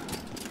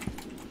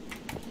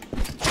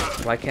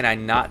 Why can I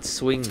not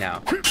swing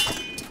now?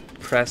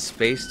 Press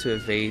space to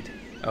evade.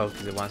 Oh,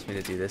 because it wants me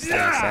to do this thing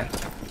instead.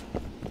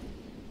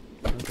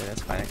 Okay,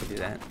 that's fine. I can do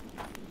that.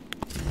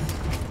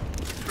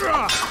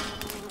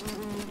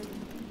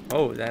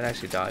 Oh, that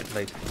actually dodge,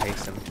 like,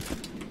 makes them.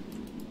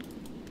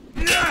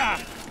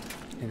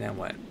 And then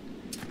what?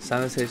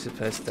 Simultaneously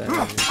press the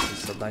to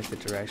select the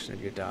direction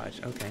of your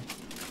dodge. Okay.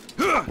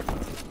 Oh,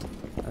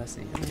 that's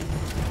neat.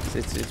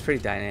 It's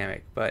pretty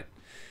dynamic, but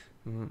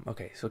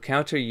okay. So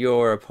counter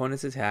your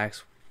opponent's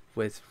attacks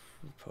with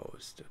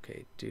riposte.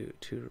 Okay, to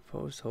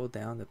riposte, hold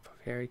down the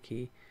parry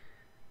key.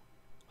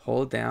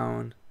 Hold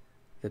down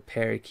the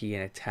parry key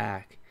and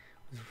attack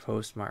with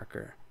riposte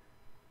marker.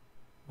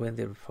 When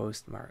the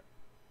riposte mark,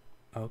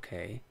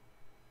 okay,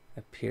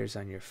 appears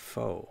on your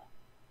foe.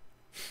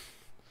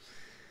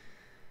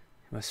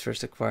 You must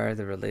first acquire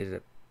the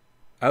related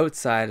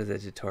outside of the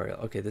tutorial.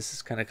 Okay, this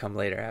is gonna come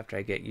later after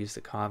I get used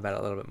to combat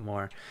a little bit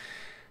more.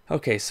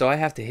 Okay, so I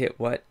have to hit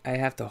what? I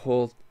have to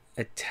hold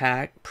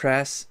attack,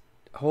 press,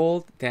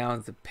 hold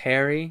down the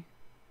parry,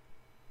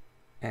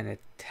 and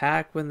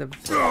attack when the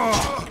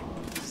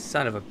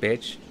son of a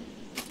bitch.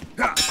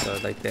 So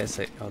like this.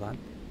 Hold on.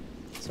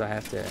 So I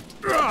have to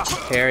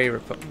parry,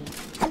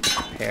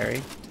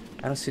 parry.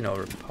 I don't see no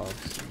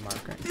repulse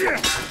marker.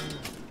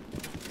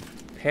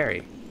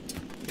 Parry.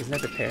 Isn't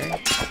that the parry?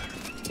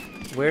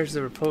 Where's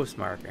the riposte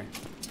marker?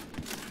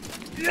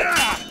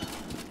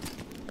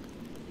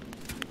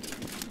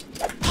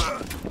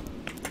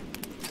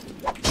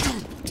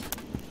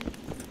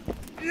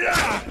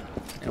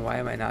 And And why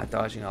am I not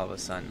dodging all of a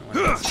sudden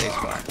when I'm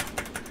spacebar?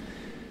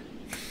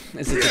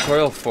 Is the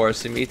tutorial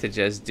forcing me to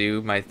just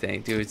do my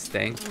thing, do its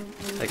thing?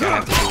 Like I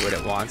have to do what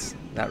it wants?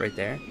 That right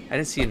there? I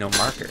didn't see no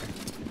marker.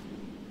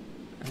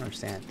 I don't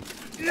understand.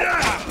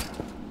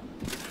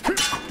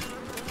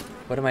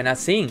 What am I not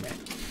seeing, man?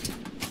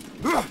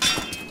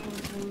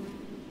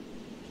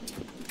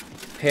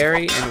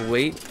 Parry and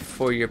wait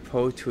for your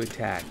foe to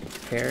attack.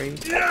 Parry.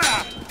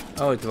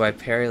 Oh, do I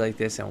parry like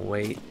this and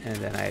wait, and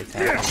then I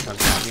attack and it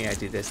comes at me? I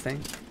do this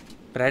thing?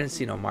 But I didn't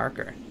see no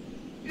marker.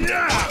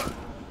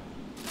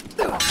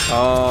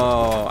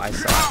 Oh, I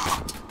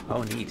saw it.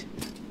 Oh, neat.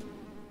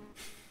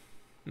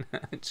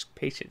 Just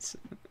patience.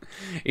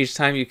 Each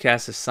time you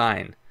cast a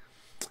sign,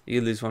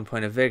 you lose 1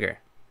 point of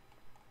vigor.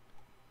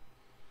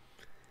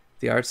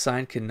 The art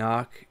sign can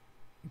knock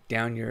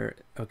down your...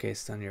 Okay,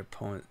 stun your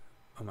opponent.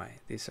 Oh my,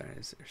 these are...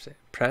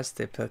 Press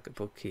the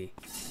applicable key.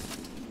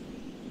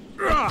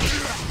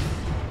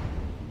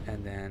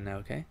 And then,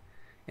 okay.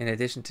 In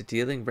addition to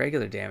dealing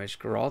regular damage,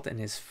 Geralt and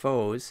his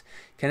foes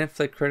can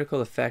inflict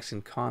critical effects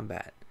in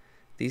combat.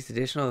 These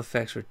additional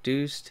effects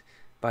reduced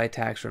by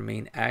attacks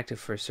remain active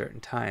for a certain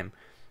time.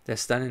 The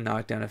stun and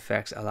knockdown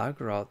effects allow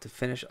Geralt to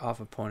finish off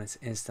opponents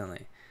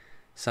instantly.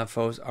 Some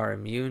foes are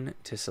immune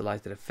to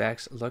selected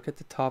effects. Look at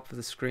the top of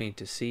the screen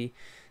to see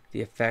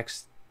the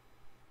effects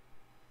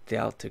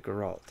dealt to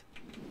Geralt.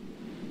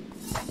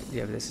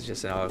 Yeah, but this is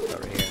just an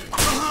autofill right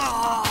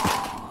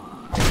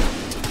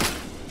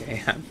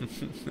here. Damn.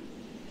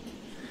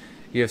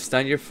 You have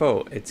stunned your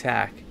foe.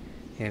 Attack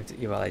him.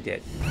 Well, I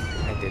did.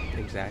 I did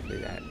exactly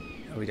that.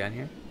 Are we done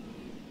here?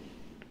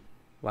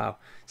 Wow.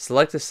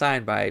 Select a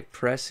sign by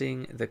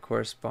pressing the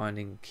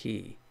corresponding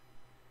key.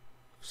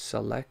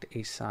 Select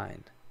a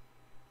sign.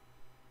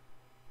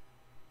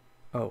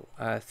 Oh,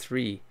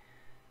 3.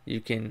 You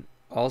can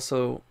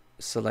also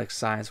select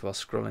signs while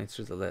scrolling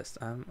through the list.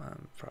 I'm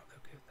probably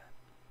okay with that.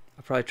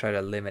 I'll probably try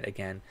to limit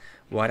again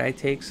what I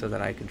take so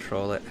that I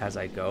control it as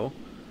I go.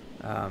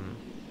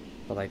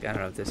 But like, I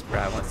don't know if this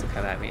Brad wants to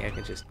come at me. I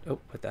can just... Oh,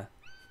 what the...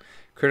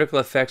 Critical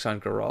effects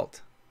on Geralt.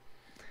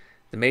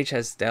 The mage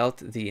has dealt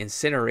the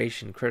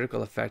incineration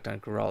critical effect on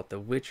Geralt. The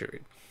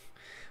Witcher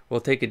will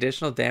take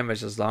additional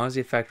damage as long as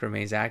the effect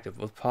remains active.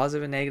 Both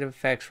positive and negative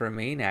effects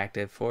remain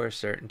active for a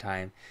certain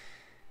time.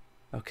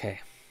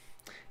 Okay.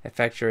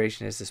 Effect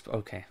duration is this.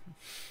 Okay.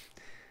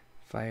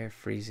 Fire,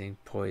 freezing,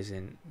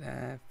 poison.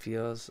 That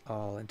feels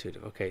all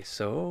intuitive. Okay,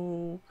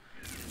 so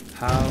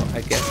how?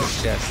 I guess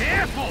it's just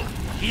Careful!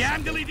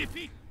 Handily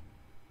defeat.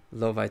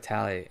 Low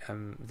vitality.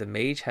 The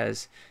mage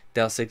has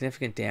dealt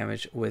significant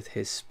damage with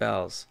his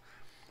spells.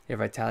 Your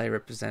vitality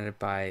represented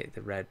by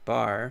the red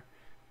bar.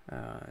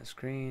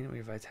 Screen.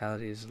 Your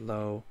vitality is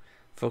low.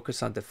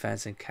 Focus on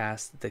defense and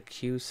cast the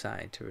Q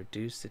sign to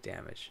reduce the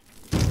damage.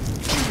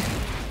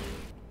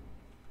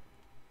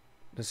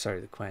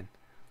 Sorry, the Quen.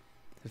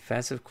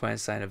 Defensive Quen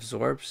sign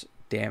absorbs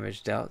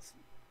damage dealt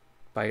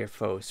by your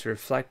foes to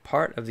reflect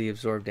part of the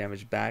absorbed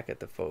damage back at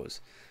the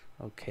foes.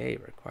 Okay,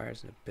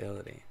 requires an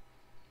ability.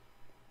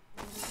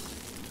 Can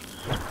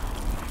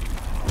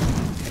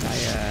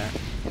I,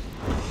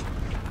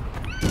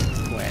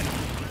 Quen.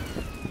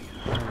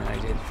 And then I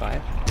did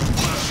 5.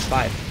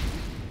 5.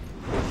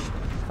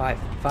 5.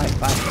 5.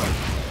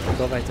 5.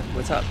 Go back to,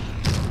 what's up?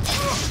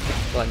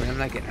 Well, I mean, I'm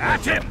not getting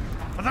At him!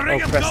 For the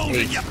ring of press gold in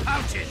 8. your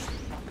pouches!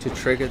 To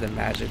trigger the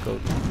magical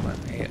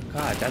Quen.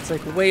 God, that's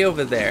like way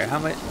over there. How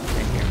much?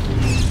 Okay, here.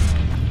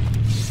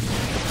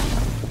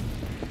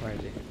 Where is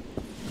he?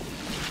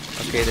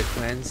 Okay, the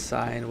Quen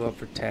sign will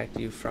protect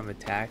you from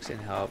attacks and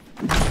help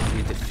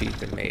you defeat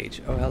the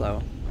mage. Oh,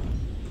 hello.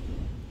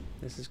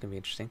 This is going to be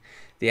interesting.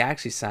 The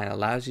Axis sign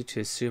allows you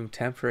to assume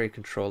temporary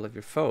control of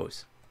your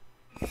foes.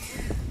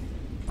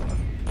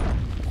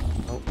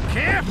 Oh.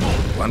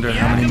 Careful! Wonder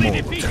how many more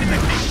will defeated turn the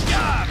up. King's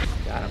Guard!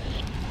 Got him.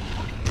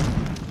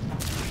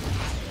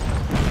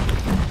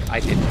 I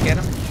didn't get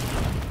him.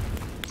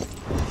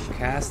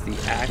 Cast the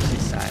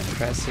Axis sign,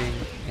 pressing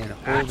and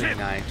holding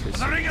 9 to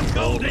The ring of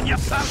gold in your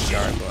pouches!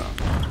 gargoyle.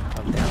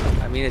 Oh,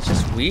 damn. I mean, it's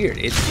just weird.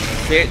 It's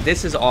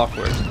this is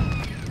awkward.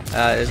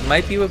 This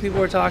might be what people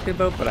were talking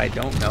about, but I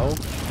don't know.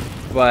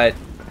 But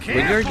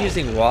when you're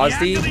using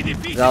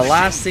WASD, the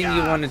last thing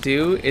you want to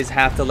do is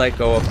have to let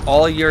go of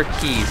all your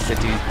keys to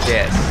do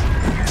this.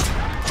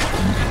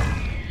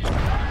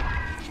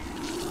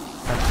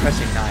 I'm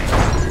pressing 9.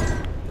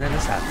 And then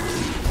this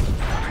happens.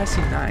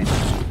 Pressing 9.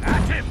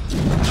 At him!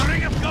 The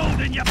ring of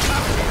gold in your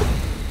pouches!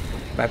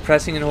 By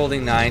pressing and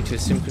holding 9 to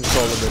assume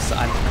control of this,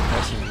 I'm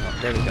pressing.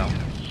 There we go.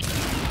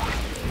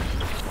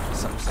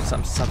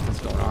 Something's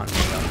going on.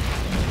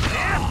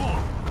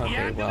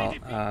 Okay, well,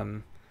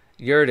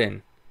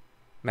 Yurden.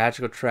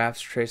 Magical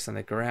traps traced on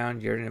the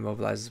ground. Yurden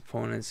immobilizes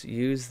opponents.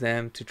 Use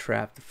them to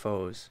trap the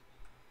foes.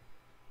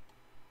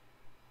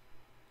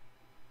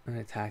 And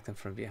attack them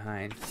from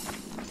behind.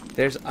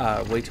 There's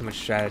way too much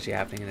strategy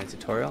happening in the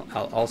tutorial.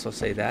 I'll also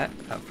say that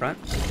up front.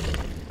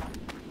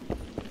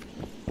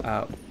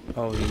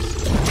 Oh, he's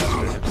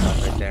putting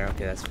himself right there.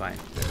 Okay, that's fine.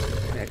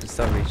 I can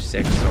still reach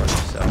 6 swords,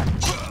 so.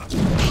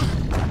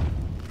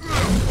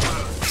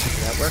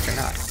 that work or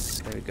not?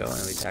 There we go, and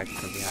then we attack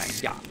from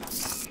behind. Yeah.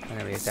 And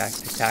then we attack.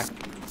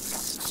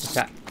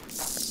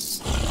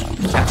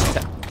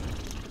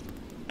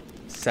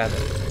 Seven.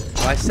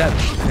 Why seven?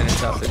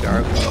 Finish off the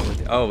gargoyle with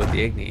the, with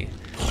the Igni.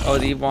 Oh,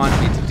 they want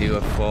me to do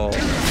a full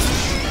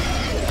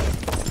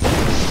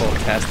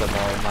test of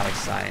all of my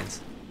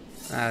science.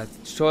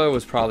 Troy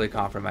was probably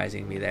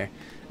compromising me there.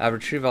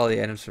 Retrieve all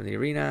the items from the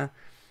arena.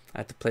 I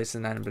have to place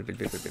an item.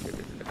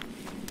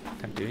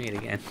 I'm doing it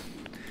again.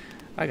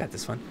 I got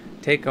this one.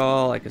 Take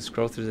all. I can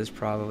scroll through this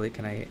probably.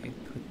 Can I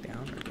click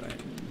down or do I?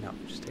 No,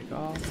 just take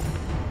all.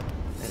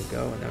 There we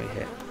go. And then we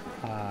hit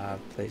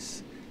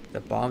place the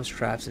bombs,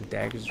 traps, and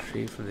daggers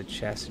retrieved from the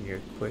chest in your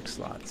quick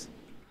slots.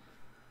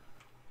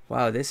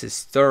 Wow, this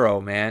is thorough,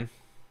 man.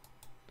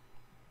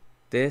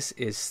 This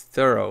is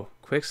thorough.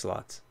 Quick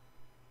slots.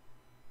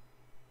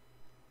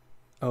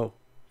 Oh,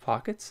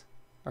 pockets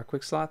are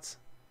quick slots.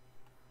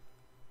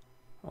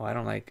 Oh, I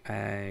don't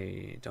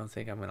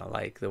think I'm gonna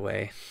like the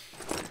way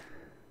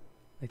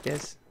like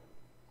this.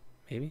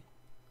 Maybe.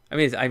 I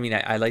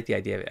like the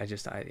idea of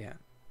it. Yeah.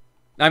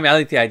 I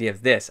like the idea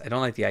of this. I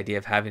don't like the idea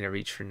of having to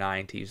reach for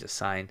 9 to use a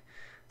sign.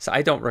 So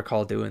I don't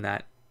recall doing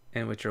that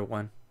in Witcher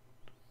 1.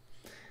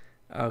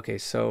 Okay,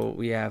 so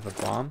we have a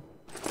bomb.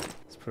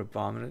 Let's put a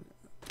bomb in it.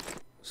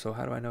 So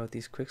how do I know what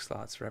these quick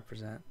slots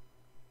represent?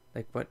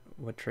 Like what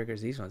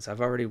triggers these ones?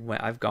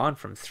 I've gone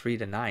from 3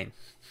 to 9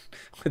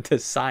 with the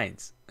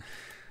signs.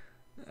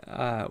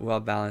 Well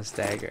balanced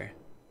dagger.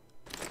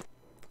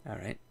 All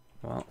right.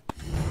 Well.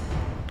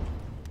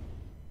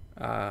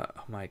 Oh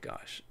my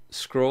gosh.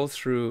 Scroll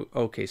through.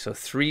 Okay, so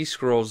 3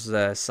 scrolls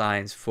the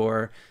signs,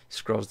 4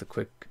 scrolls the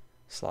quick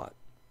slot.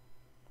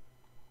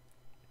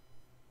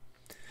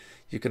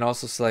 You can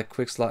also select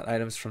quick slot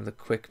items from the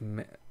quick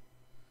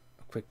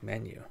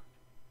menu.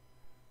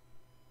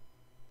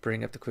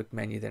 Bring up the quick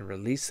menu, then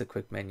release the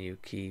quick menu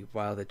key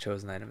while the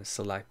chosen item is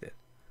selected.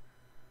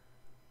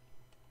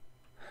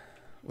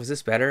 Was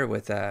this better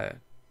with a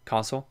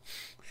console,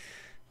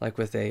 like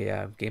with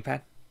a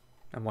gamepad?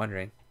 I'm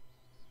wondering.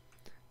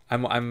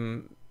 I'm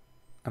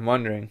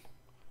wondering.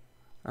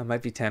 I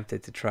might be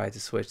tempted to try to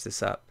switch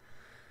this up.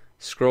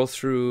 Scroll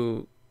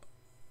through.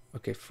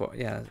 Okay, 4.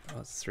 Yeah,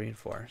 well, it's 3 and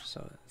 4.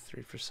 So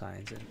 3 for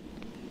signs. And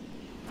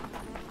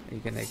are you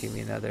gonna give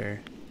me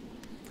another?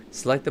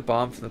 Select the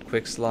bomb from the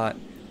quick slot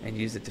and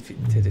use it to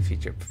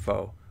defeat your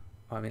foe.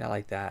 Oh, I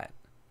like that.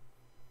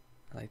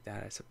 I like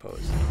that, I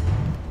suppose.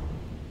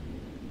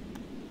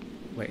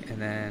 Wait, and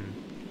then.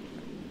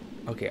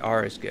 Okay,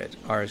 R is good.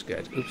 R is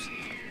good. Oops.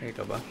 There you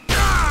go, bud.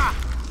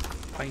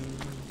 Bang.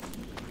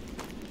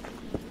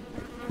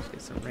 Let's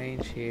get some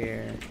range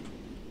here.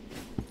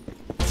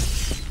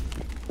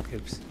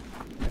 Oops.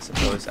 I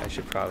suppose I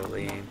should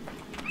probably aim.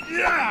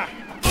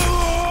 So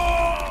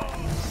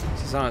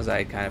as long as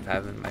I kind of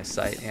have him in my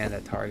sight and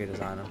that target is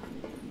on him.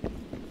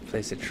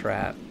 Place a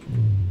trap.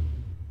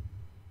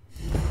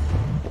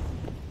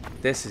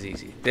 This is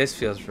easy. This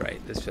feels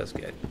right. This feels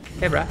good.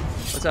 Hey, brah.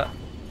 What's up?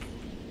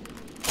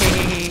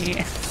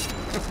 Hey.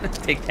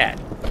 Take that.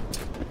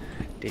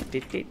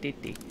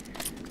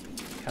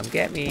 Come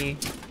get me.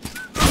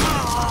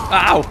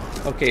 Ow!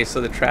 Okay,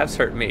 so the traps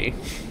hurt me.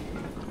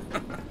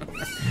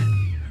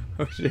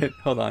 Oh shit,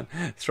 hold on.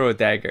 Throw a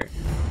dagger.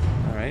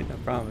 Alright, no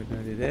problem. We're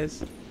gonna do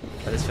this.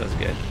 Oh, this feels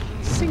good.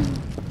 Sing.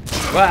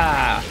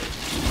 Wow!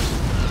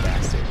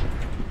 Bastard.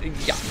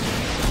 Yeah.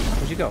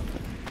 Where'd you go?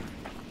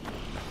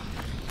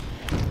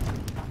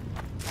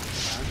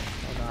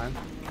 Hold on.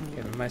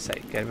 Get him in my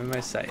sight. Get him in my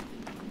sight.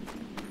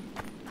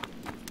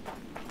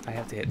 I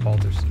have to hit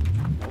altars.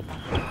 Nope.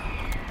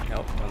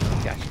 Nope. Don't let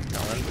him catch it.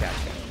 Don't let him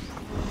catch it.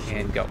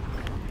 And go.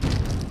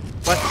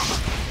 What?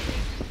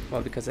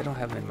 Well, because I don't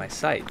have him in my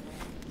sight.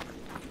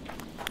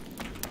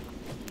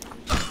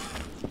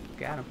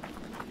 Got him.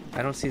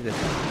 I don't see the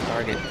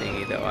target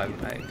thingy though.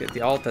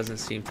 The alt doesn't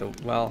seem to.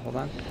 Well, hold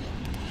on.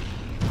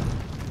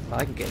 Well,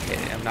 I can get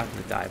hit. I'm not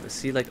gonna die. But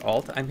see, like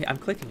alt, I'm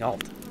clicking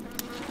alt.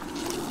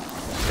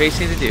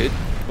 Facing the dude.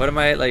 What am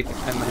I like?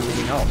 I'm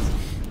hitting alt.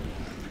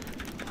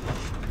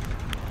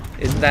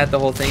 Isn't that the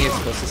whole thing you're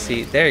supposed to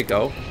see? There you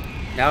go.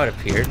 Now it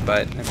appeared,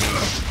 but I mean,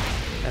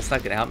 that's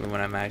not gonna help me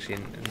when I'm actually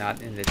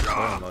not in the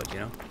tutorial mode, you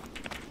know?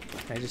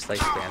 Can I just like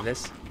spam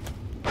this?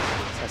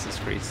 Assassin's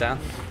Creed style?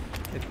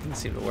 It didn't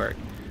seem to work.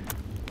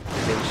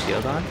 Does he have a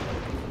shield on?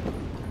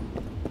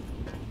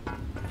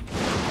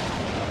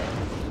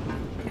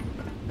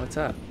 What's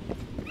up?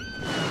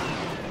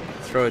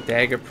 Throw a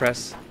dagger,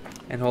 press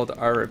and hold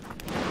R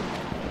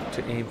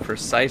to aim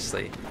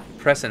precisely.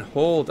 Press and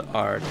hold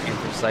R to aim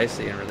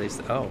precisely and release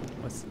the. Oh,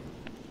 what's.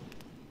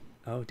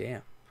 Oh,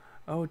 damn.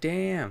 Oh,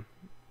 damn.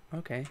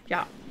 Okay.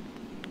 Yeah.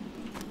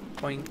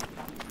 Boing.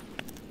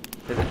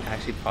 Does it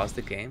actually pause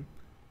the game?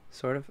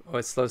 Sort of. Oh,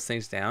 it slows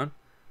things down.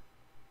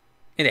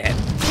 In the head.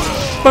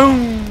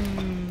 Boom!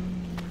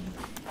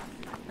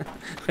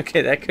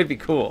 Okay, that could be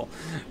cool.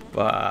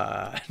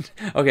 But.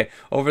 Okay,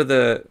 over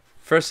the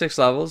first 6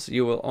 levels,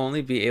 you will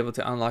only be able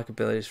to unlock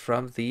abilities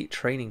from the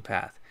training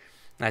path.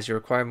 As you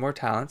require more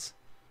talents,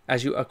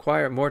 As you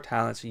acquire more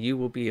talents, you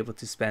will be able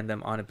to spend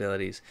them on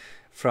abilities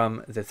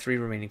from the 3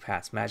 remaining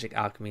paths: magic,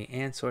 alchemy,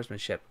 and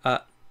swordsmanship.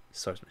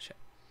 Swordsmanship.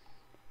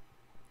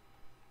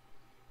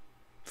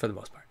 For the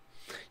most part.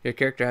 Your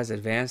character has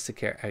advanced to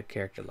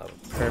character level.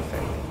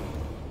 Perfect.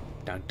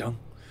 Dun dun.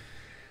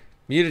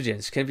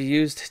 Mutagens can be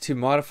used to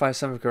modify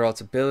some of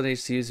Geralt's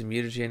abilities. To use a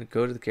mutagen,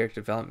 go to the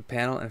character development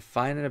panel and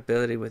find an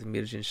ability with a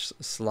mutagen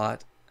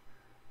slot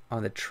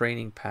on the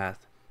training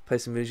path.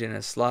 Place a mutagen in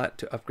a slot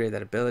to upgrade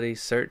that ability.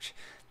 Search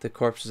the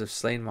corpses of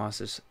slain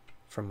monsters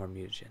for more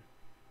mutagen.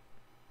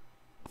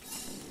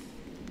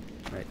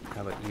 Right,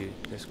 how about you?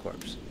 This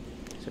corpse.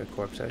 Is there a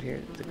corpse out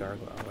here? The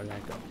gargoyle. Where did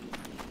that go?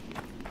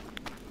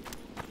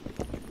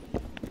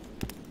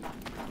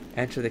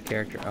 Enter the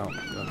character. Oh,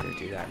 you want me to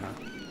do that, huh?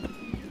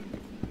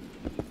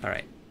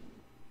 Alright.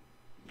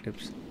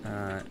 Oops.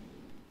 How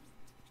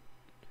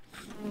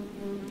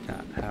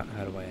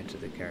do I enter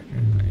the character?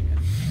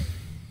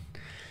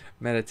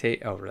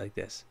 Meditate. Oh, like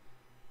this.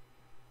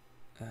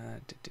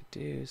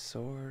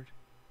 Sword.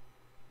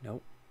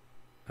 Nope.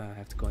 I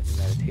have to go into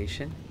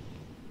meditation.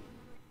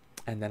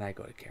 And then I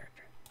go to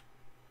character.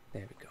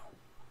 There we go.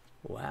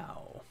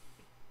 Wow.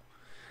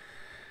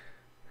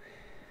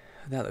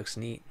 That looks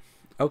neat.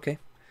 Okay.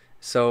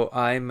 So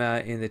I'm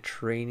in the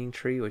training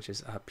tree, which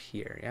is up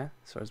here, yeah?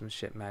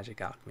 Swordsmanship, magic,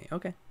 alchemy.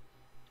 Okay.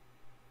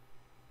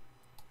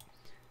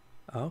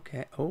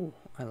 Okay. Oh,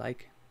 I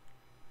like.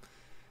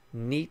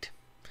 Neat.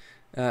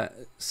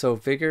 So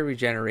vigor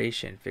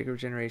regeneration. Vigor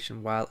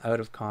regeneration while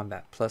out of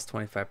combat, plus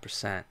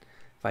 25%.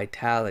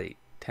 Vitality,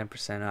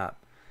 10%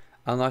 up.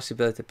 Unlocks the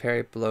ability to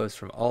parry blows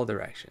from all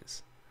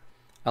directions.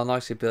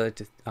 Unlocks the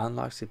ability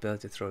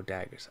to throw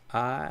daggers.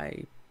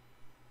 I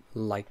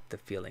like the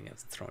feeling of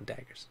throwing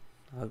daggers.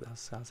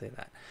 I'll say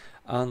that.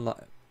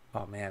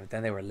 Oh man, but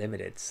then they were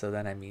limited, so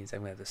then that means I'm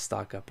gonna have to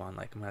stock up on,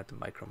 like, I'm gonna have to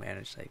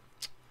micromanage, like,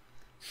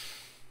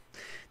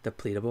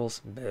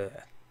 depletables.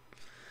 Bleh.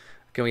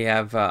 Okay, we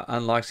have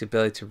unlocks the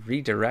ability to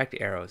redirect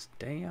arrows.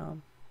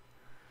 Damn.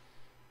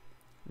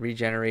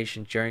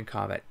 Regeneration during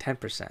combat,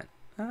 10%.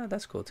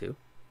 That's cool too.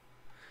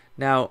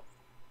 Now,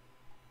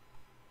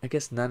 I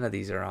guess none of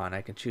these are on.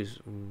 I can choose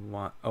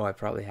one. Oh, I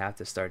probably have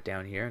to start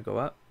down here and go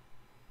up.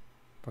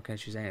 Or can I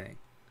choose anything?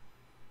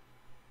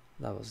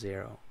 Level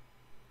 0.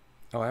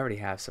 Oh, I already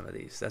have some of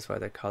these. That's why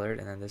they're colored.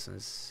 And then this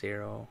one's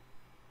 0.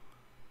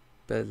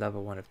 But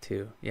level 1 of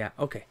 2. Yeah,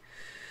 okay.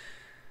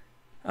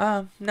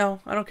 No,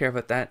 I don't care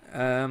about that.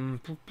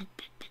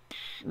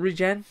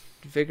 Regen.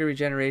 Vigor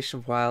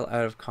regeneration while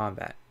out of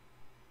combat.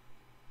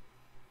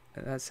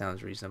 That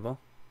sounds reasonable.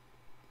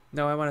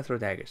 No, I want to throw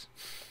daggers.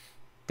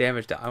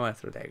 Damage done. I want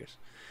to throw daggers.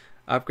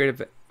 Upgrade a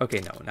bit. Okay,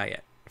 no, not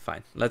yet.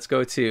 Fine. Let's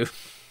go to...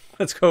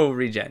 Let's go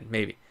regen,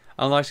 maybe.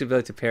 Unlocks the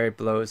ability to parry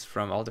blows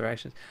from all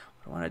directions.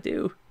 What do I want to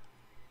do?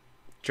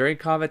 During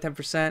combat,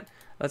 10%.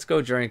 Let's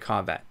go during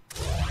combat.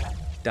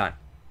 Done.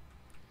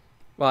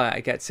 Well, I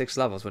get 6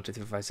 levels. 1, 2,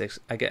 3, 4, 5, 6.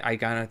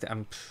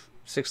 I'm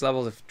 6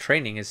 levels of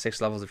training is 6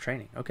 levels of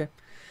training. Okay.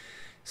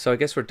 So I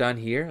guess we're done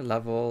here. I'm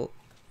level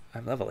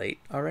 8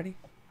 already.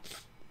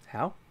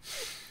 How?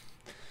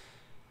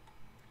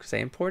 Because I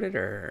imported,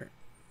 or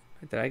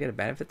did I get a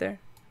benefit there?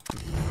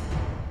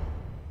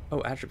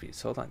 Oh,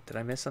 attributes. Hold on. Did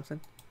I miss something?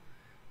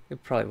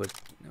 It probably would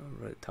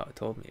have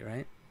told me,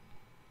 right?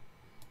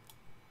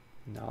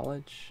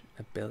 Knowledge,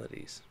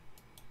 abilities.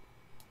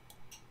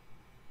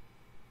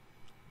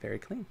 Very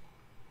clean.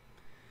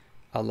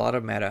 A lot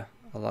of meta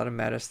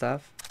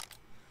stuff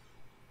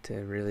to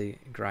really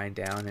grind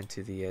down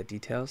into the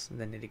details and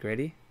the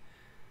nitty-gritty.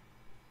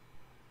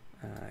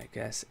 I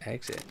guess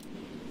exit.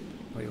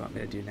 What do you want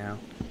me to do now?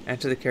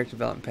 Enter the character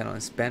development panel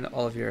and spend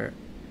all of your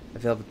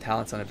available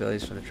talents on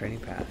abilities from the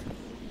training path.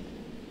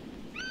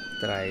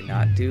 Did I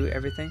not do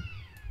everything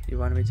you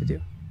wanted me to do?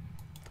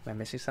 Am I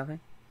missing something?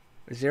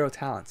 0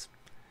 talents.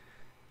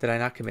 Did I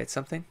not commit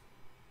something?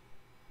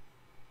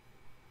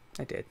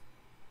 I did.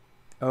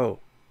 Oh,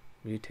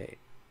 mutate.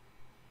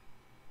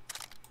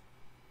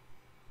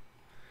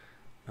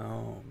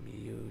 Oh,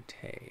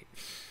 mutate.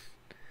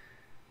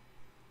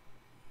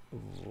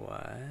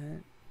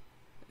 What?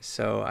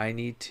 So I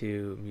need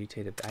to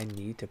mutate. I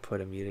need to put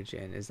a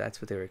mutagen. Is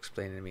that's what they were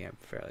explaining to me? I'm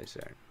fairly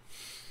certain.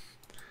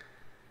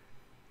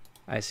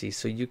 I see.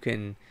 So you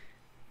can.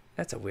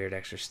 That's a weird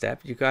extra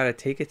step. You gotta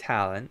take a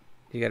talent.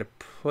 You gotta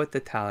put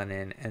the talent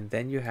in, and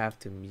then you have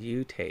to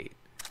mutate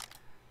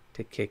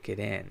to kick it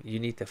in. You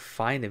need to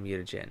find a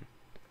mutagen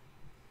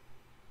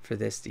for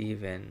this to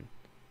even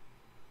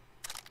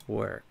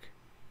work.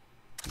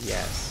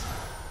 Yes.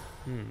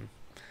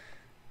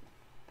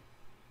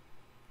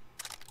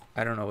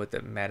 I don't know what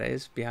the meta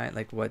is behind,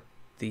 like what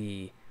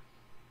the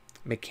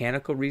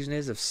mechanical reason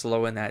is of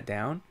slowing that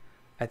down.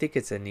 I think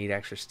it's a neat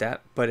extra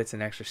step, but it's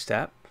an extra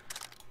step.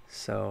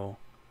 So,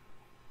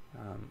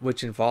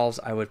 which involves,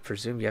 I would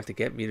presume, you have to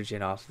get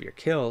mutagen off of your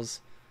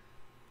kills.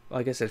 Well,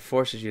 I guess it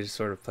forces you to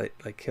sort of play,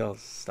 like, kill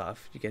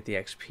stuff. You get the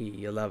XP,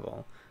 you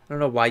level. I don't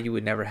know why you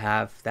would never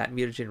have that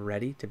mutagen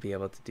ready to be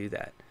able to do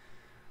that.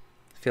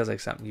 It feels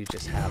like something you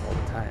just have all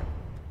the time.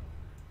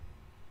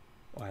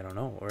 I don't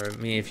know. Or I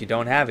mean, if you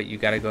don't have it, you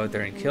got to go out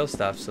there and kill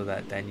stuff so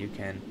that then you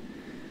can.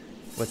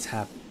 What's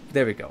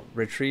There we go.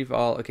 Retrieve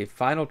all. Okay,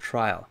 final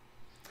trial.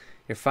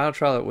 Your final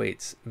trial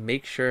awaits.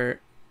 Make sure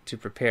to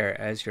prepare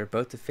as you're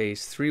about to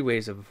face 3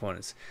 waves of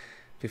opponents.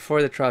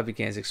 Before the trial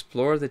begins,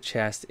 explore the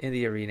chest in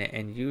the arena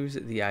and use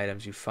the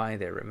items you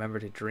find there. Remember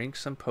to drink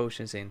some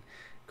potions and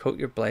coat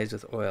your blades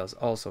with oils.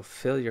 Also,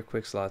 fill your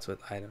quick slots with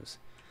items.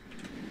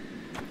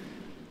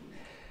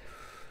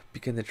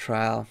 Begin the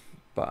trial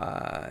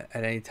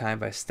at any time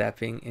by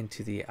stepping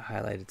into the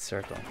highlighted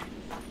circle.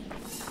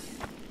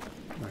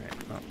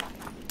 Alright, well,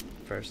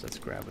 first let's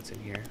grab what's in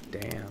here.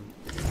 Damn.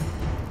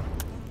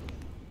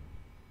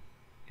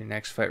 Your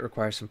next fight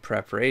requires some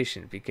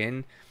preparation.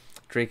 Begin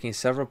drinking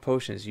several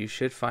potions. You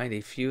should find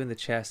a few in the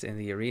chest in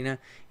the arena.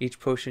 Each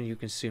potion you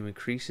consume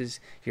increases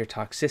your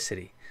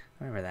toxicity.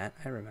 I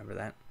remember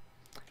that.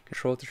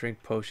 Control to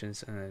drink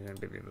potions and then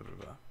blah, blah, blah,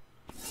 blah, blah.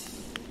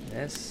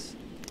 This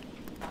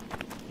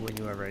when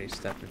you are ready,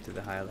 step into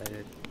the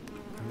highlighted.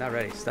 I'm not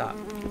ready, stop.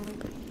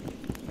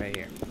 Right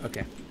here.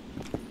 Okay.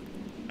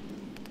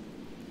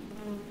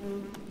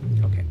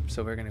 Okay,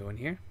 so we're gonna go in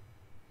here.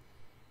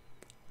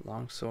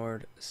 Long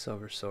sword,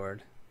 silver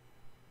sword.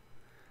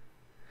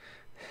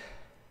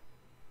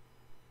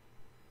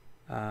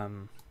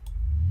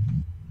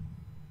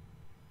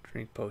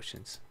 Drink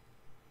potions.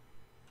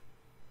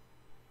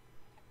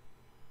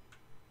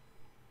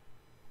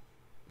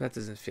 That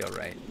doesn't feel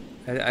right.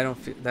 I don't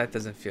feel that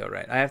doesn't feel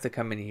right. I have to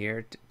come in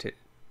here to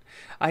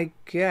I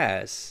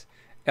guess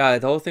the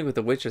whole thing with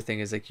the Witcher thing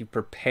is like you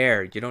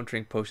prepare. You don't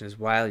drink potions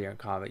while you're in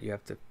combat. You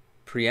have to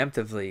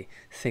preemptively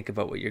think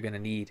about what you're gonna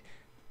need.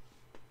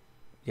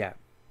 Yeah.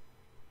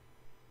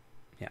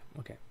 Yeah.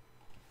 Okay.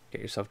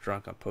 Get yourself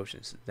drunk on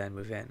potions, then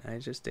move in.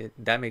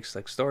 That makes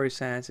like story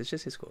sense.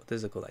 It's cool. This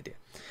is a cool idea.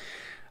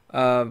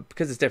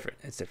 Because it's different.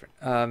 It's different.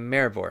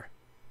 Maribor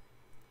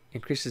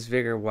increases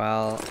vigor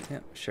while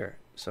sure.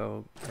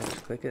 So I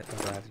just click it.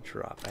 I have to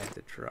drop. I have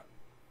to drop.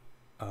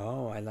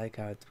 Oh, I like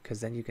how it's because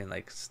then you can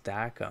like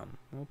stack them.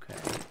 Okay.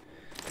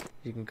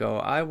 You can go.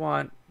 I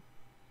want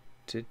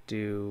to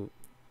do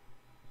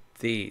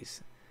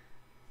these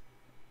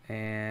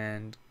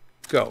and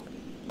go.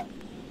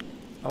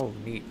 Oh,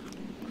 neat.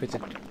 Quit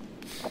it.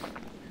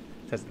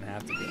 Doesn't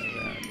have to be like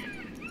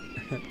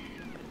that.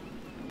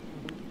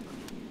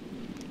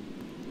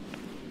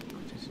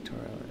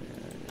 Tutorial.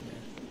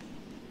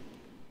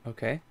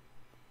 Okay.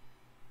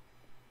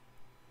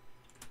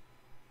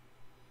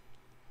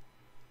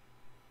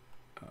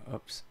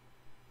 Oops.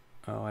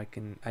 Oh, I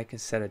can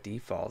set a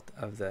default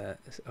of the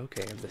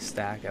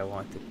stack I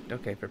want to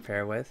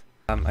prepare with.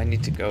 I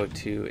need to go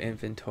to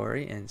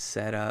inventory and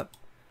set up.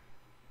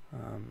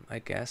 I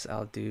guess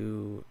I'll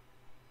do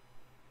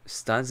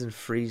stuns and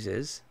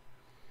freezes.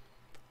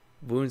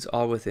 Wounds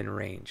all within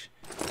range.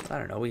 I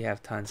don't know. We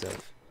have tons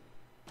of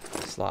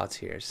slots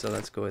here, so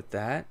let's go with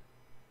that.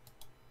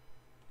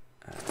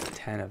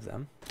 10 of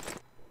them.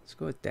 Let's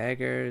go with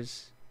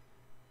daggers,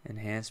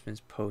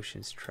 enhancements,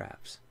 potions,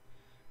 traps.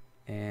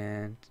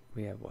 And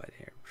we have what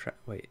here?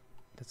 Wait,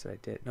 that's what I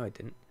did. No, I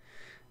didn't.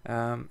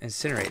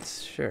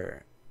 Incinerates,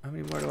 sure. How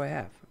many more do I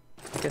have?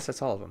 I guess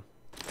that's all of them.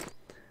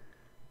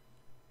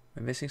 Am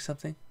I missing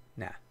something?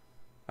 Nah.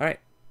 Alright.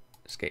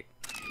 Escape.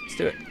 Let's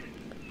do it.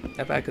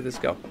 Get back to this.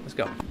 Go. Let's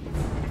go.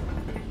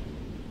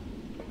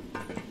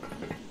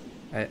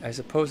 I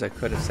suppose I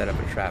could have set up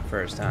a trap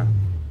first, huh?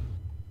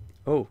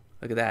 Oh,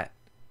 look at that.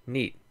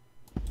 Neat.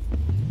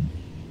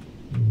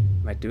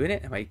 Am I doing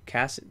it? Am I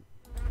casting?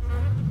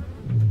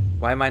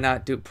 Why am I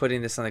not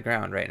putting this on the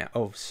ground right now?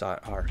 Oh, sorry.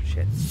 Oh,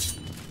 shit.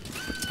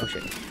 Oh,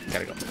 shit.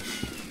 Gotta go.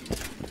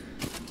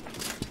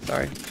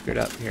 Sorry. Screwed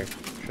up. Here.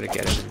 Try to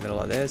get it in the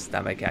middle of this.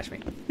 That might catch me.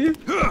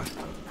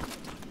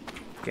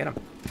 Get him.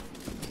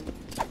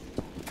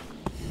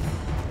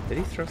 Did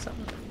he throw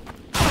something?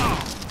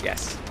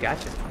 Yes.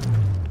 Gotcha.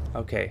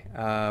 Okay.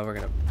 We're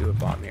gonna do a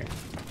bomb here.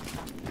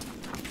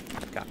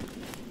 Got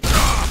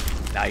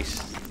it.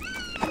 Nice.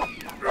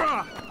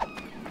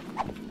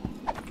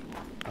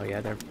 Oh yeah,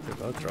 they're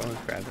both throwing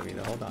crap at me.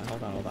 Hold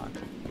on.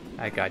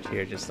 I got you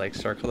here. Just like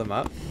circle them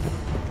up.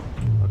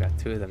 Oh, got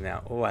 2 of them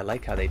now. Oh, I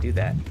like how they do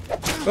that.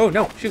 Oh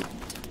no! Shoot!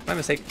 My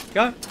mistake.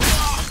 Go.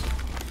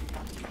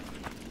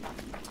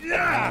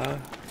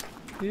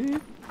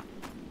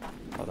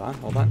 Hold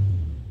on.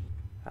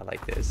 I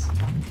like this.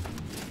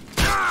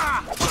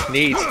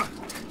 Neat.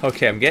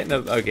 Okay, I'm getting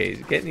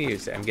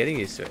used to it. I'm getting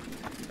used to it.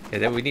 Yeah,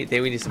 then we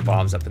need some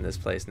bombs up in this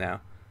place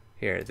now.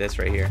 Here, this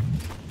right here.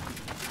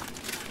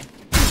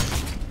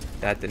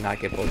 That did not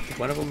get both.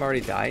 One of them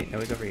already died. No,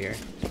 he's over here.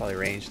 He's probably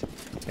ranged.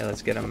 Yeah,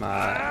 let's get him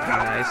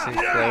nice and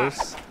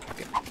close.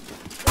 Okay.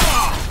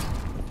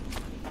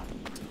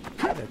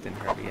 That didn't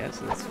hurt me yet,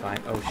 so that's fine.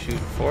 Oh shoot,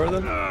 4 of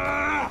them.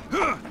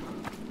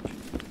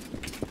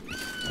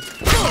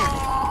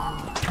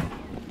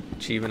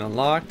 Achievement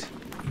unlocked.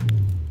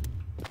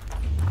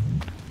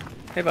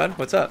 Hey bud,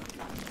 what's up?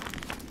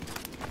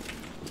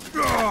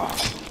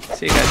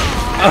 See you guys.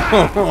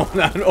 Oh,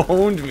 that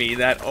owned me.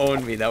 That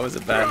owned me. That was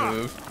a bad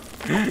move.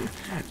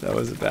 That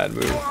was a bad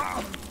move.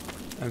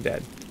 I'm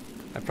dead.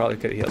 I probably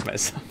could have healed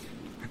myself.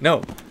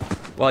 No.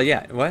 Well,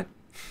 yeah. What?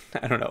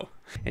 I don't know.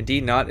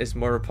 Indeed, naught is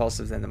more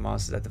repulsive than the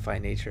monsters that defy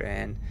nature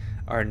and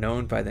are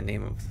known by the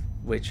name of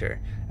Witcher,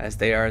 as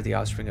they are the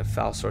offspring of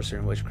foul sorcery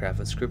and witchcraft,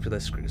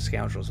 unscrupulous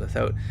scoundrels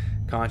without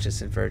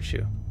conscience and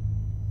virtue.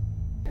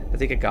 I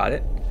think I got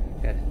it.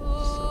 Yeah,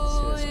 let's see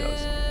how this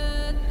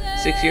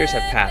goes. 6 years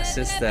have passed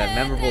since the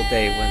memorable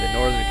day when the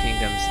northern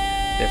kingdoms,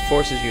 their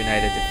forces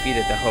united,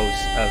 defeated the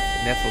hosts of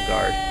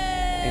Niflgaard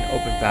in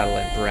open battle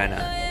in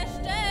Brenna.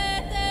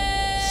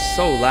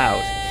 So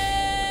loud.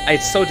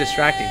 It's so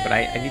distracting, but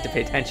I need to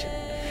pay attention.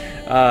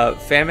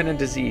 Famine and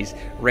disease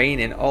reign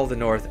in all the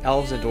north.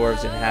 Elves and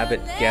dwarves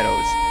inhabit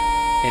ghettos.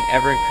 In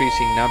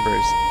ever-increasing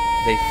numbers,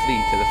 they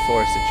flee to the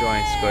forest to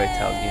join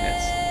Scoia'tael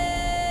units.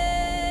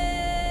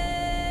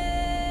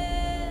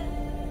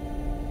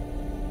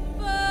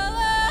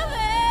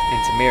 In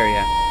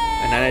Temeria,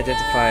 an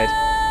unidentified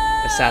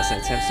assassin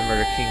attempts to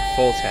murder King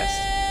Foltest.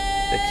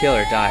 The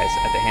killer dies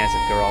at the hands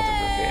of Geralt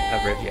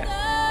of Rivia,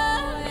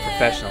 a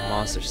professional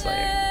monster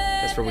slayer.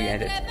 That's where we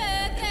ended.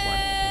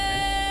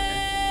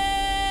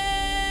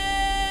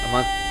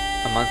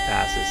 A month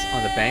passes.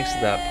 On the banks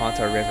of the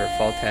Pontar River,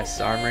 Foltest's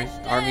army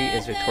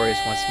is victorious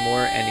once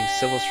more, ending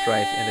civil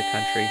strife in the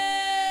country.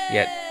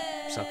 Yet,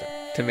 something.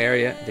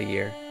 Temeria, the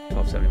year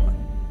 1271.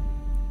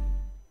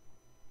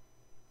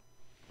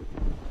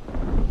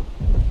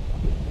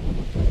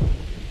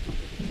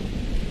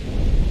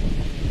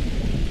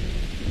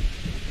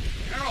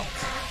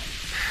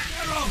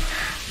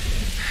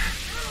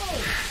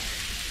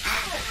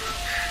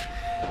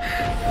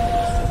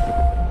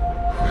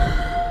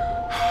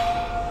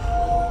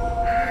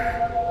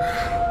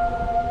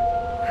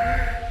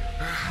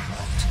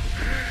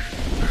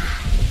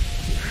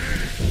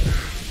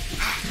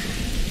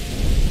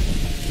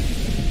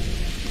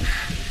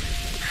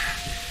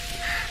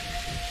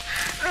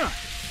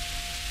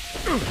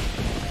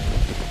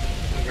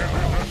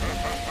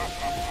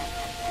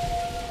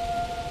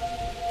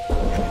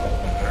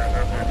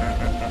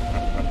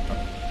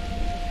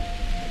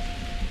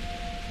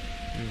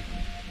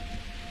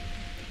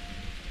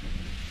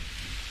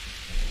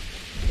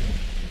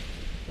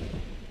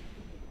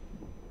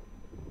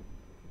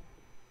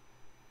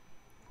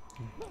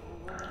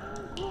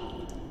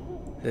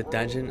 The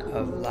dungeon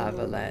of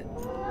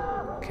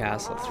Lavalette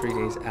Castle, 3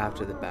 days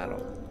after the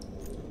battle.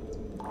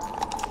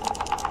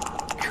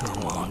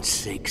 Come on,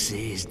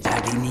 Sixes.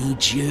 Daddy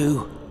needs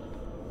you.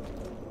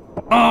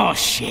 Oh,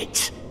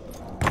 shit.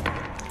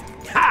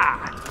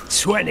 Ha!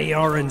 20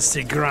 orange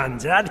to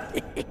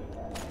Grandad.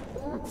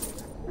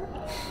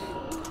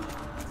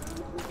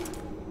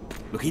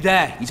 Looky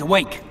there. He's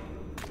awake.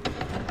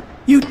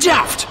 You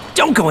daft!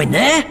 Don't go in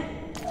there!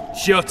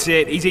 Shut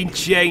it. He's in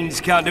chains.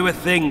 Can't do a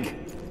thing.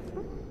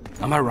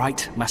 Am I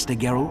right, Master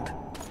Geralt?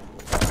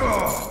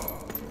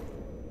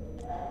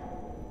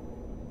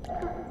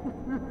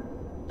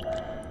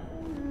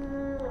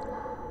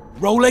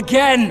 Roll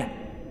again!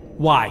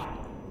 Why?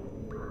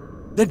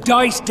 The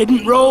dice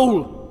didn't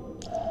roll!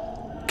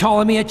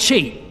 Calling me a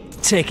cheat?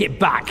 Take it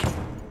back.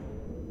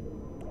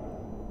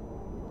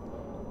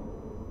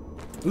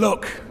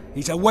 Look,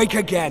 he's awake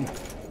again.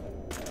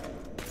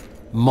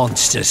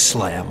 Monster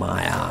Slayer,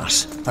 my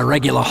ass. A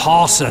regular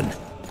horson.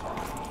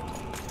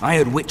 I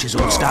heard witches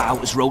all start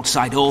out as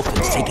roadside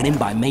orphans taken in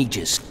by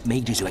mages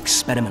who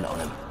experiment on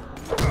them.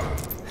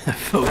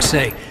 Folks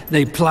say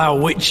they plough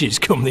witches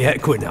come the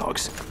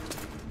equinox.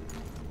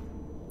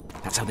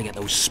 That's how they get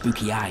those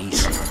spooky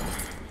eyes.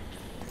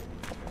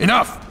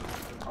 Enough!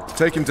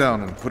 Take him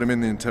down and put him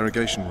in the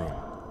interrogation room.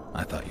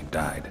 I thought you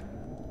died.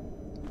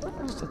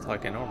 Still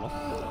talking normal.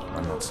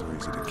 I'm not so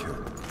easy to kill.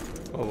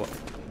 Oh, what?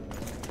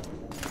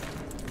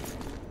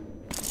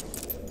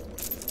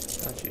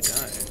 Thought you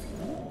died.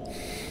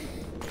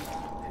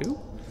 Who?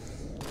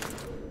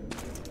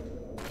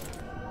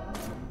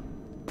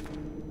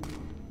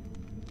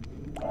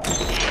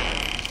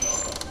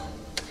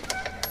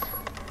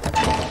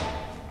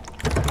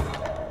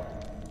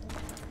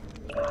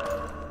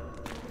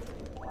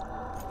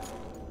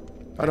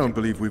 I don't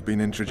believe we've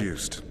been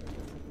introduced.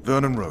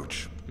 Vernon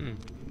Roach.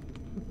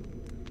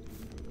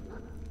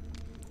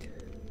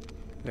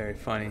 Very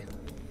funny.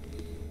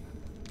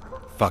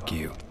 Fuck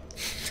you.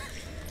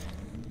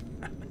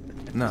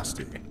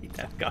 Nasty.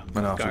 That got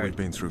And off after guard. we've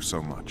been through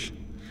so much.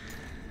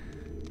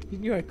 You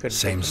knew I couldn't.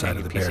 Same pick side any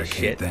of the piece barricade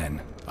shit.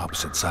 then.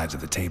 Opposite sides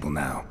of the table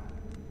now.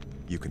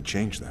 You can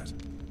change that.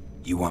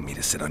 You want me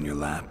to sit on your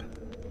lap?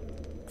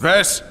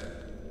 Vess!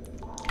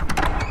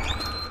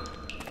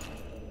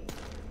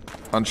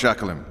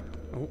 Unshackle him.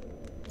 Oh.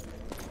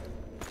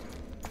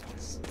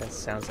 That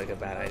sounds like a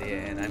bad idea,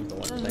 and I'm the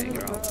one playing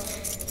her off.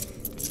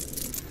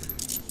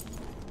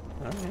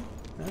 Alright,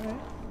 alright.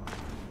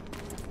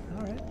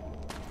 Alright.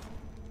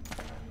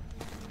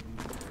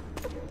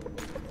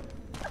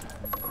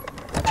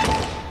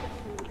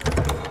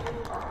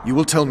 You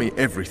will tell me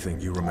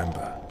everything you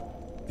remember.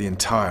 The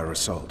entire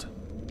assault.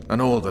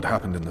 And all that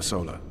happened in the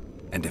Solar.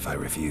 And if I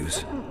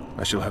refuse?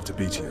 I shall have to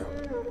beat you.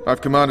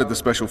 I've commanded the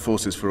Special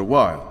Forces for a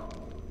while.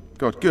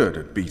 Got good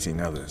at beating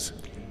others.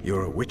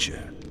 You're a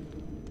Witcher.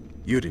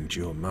 you'd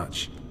endure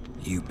much.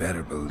 You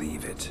better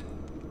believe it.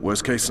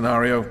 Worst case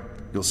scenario,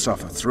 you'll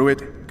suffer through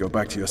it, go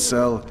back to your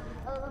cell,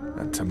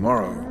 and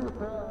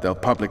tomorrow, they'll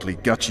publicly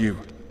gut you,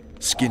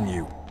 skin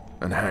you,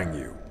 and hang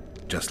you.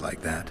 Just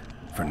like that?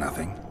 For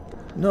nothing?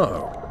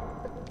 No,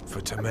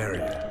 for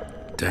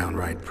Temeria.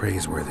 Downright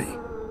praiseworthy.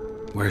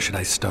 Where should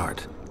I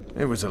start?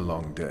 It was a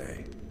long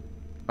day.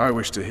 I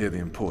wish to hear the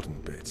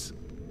important bits.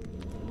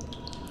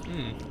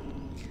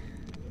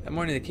 That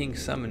morning the king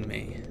summoned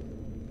me.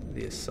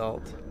 The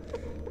assault.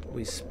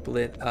 We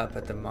split up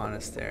at the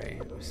monastery.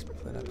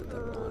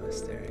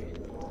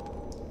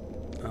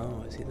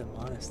 Oh, is he the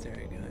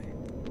monastery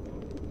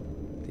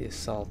guy? The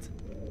assault.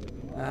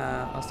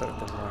 I'll start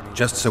with the morning.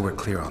 Just so we're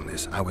clear on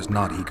this, I was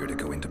not eager to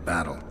go into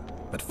battle,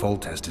 but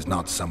Foltest is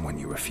not someone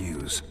you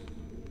refuse.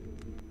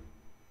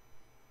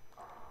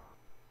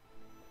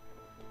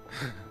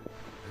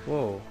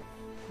 Whoa.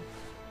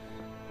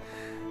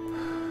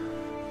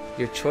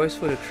 Your choice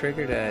would have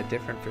triggered a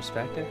different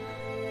perspective?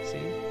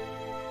 See?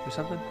 Or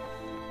something?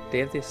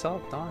 Day of the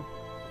assault, dawn.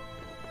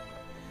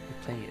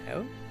 You're playing it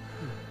out?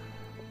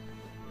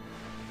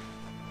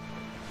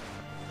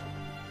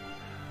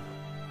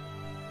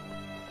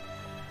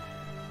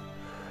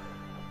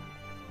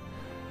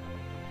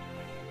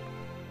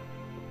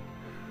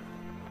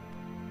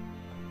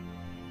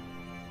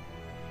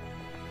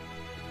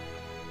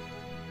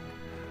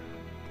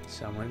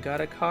 Someone got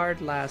a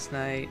card last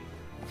night.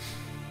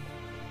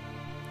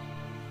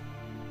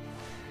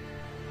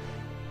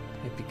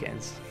 It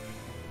begins.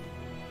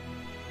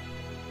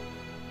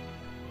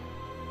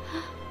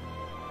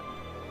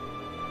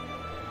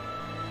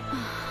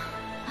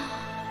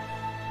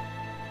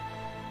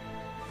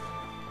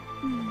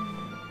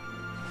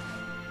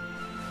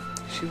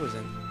 She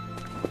wasn't.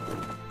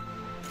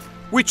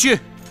 Witcher,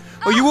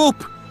 are you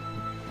up?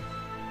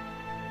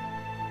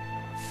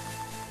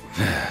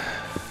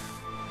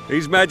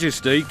 His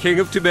Majesty, King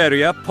of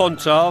Temeria,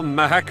 Pontar,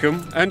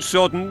 Mahakam, and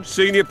Sodden,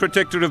 Senior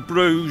Protector of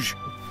Bruges,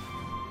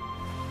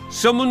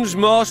 summons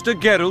Master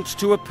Geralt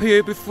to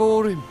appear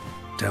before him.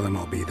 Tell him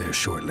I'll be there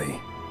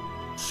shortly.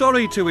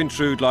 Sorry to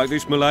intrude like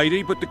this,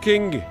 milady, but the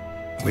King...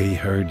 We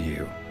heard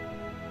you.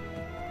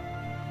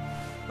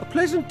 A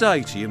pleasant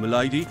day to you,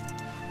 milady.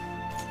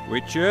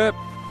 Witcher.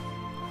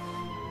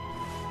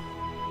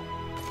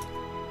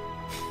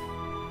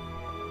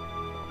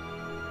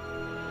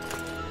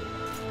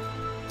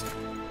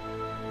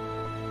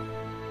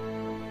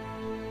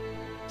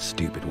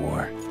 Stupid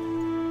war.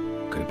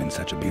 Could have been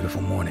such a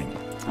beautiful morning.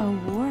 A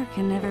war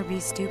can never be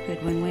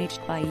stupid when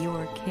waged by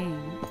your king.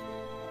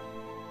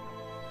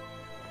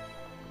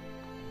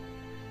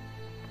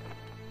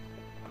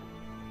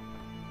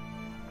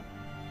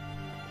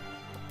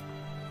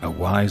 A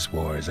wise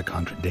war is a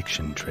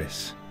contradiction,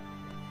 Triss.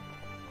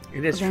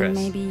 It is Then Triss.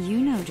 maybe you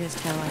know just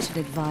how I should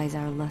advise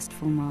our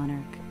lustful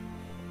monarch.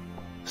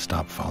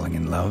 Stop falling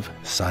in love,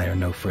 sire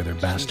no further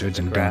bastards,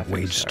 and don't graphics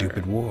wage are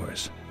stupid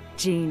wars.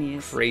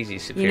 Genius. Crazy You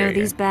superior. know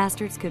these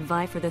bastards could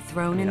vie for the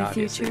throne in the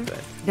obviously, future?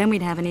 but- Then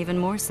we'd have an even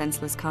more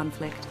senseless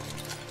conflict.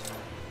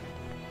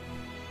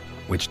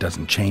 Which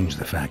doesn't change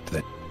the fact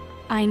that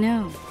I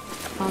know.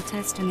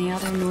 Foltest and the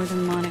other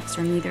northern monarchs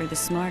are neither the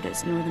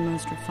smartest nor the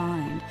most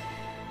refined,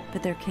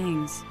 but they're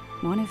kings,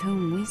 one of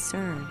whom we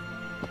serve.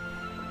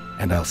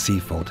 And I'll see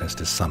Foltest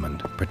is summoned,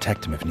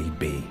 protect him if need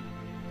be.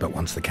 But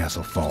once the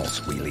castle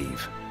falls, we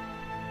leave.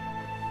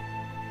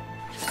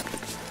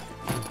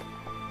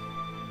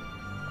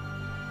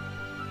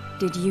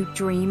 Did you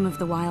dream of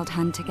the wild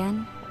hunt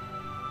again?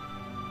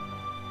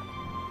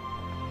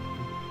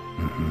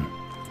 Mm-hmm.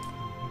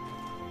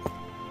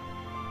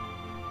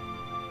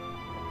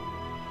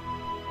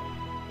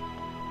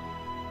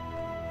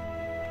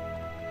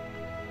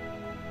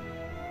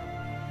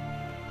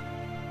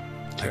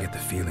 I get the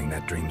feeling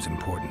that dream's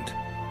important.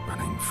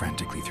 Running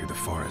frantically through the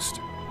forest.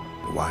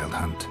 The wild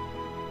hunt.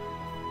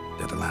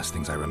 They're the last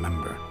things I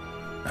remember.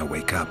 I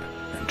wake up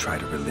and try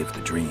to relive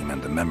the dream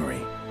and the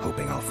memory,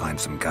 hoping I'll find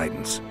some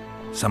guidance.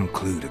 Some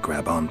clue to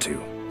grab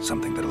onto.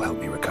 Something that'll help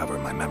me recover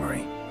my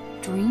memory.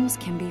 Dreams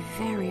can be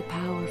very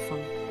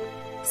powerful.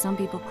 Some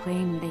people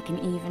claim they can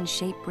even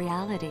shape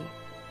reality.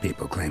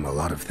 People claim a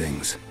lot of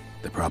things.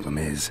 The problem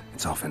is,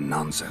 it's often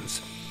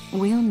nonsense.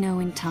 We'll know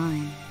in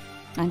time.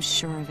 I'm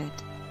sure of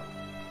it.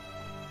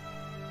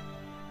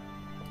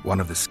 One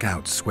of the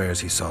scouts swears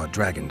he saw a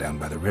dragon down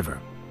by the river.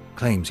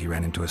 Claims he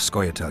ran into a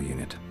Scoia'tael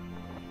unit.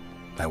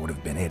 That would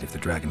have been it if the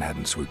dragon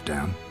hadn't swooped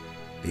down.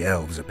 The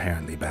elves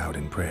apparently bowed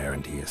in prayer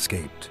and he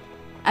escaped.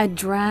 A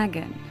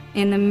dragon?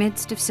 In the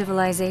midst of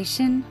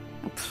civilization?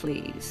 Oh,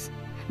 please.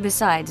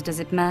 Besides, does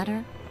it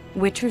matter?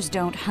 Witchers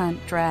don't hunt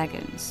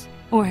dragons.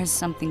 Or has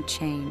something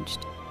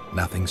changed?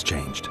 Nothing's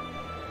changed.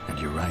 And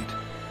you're right.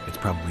 It's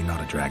probably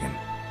not a dragon.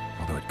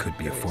 Although it could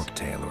be a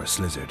forktail or a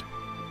slizzard.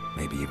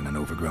 Maybe even an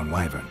overgrown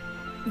wyvern.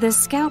 The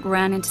scout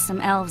ran into some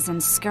elves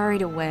and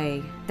scurried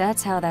away.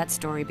 That's how that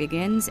story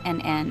begins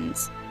and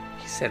ends.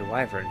 He said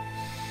wyvern.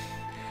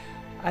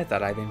 I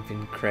thought I'd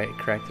been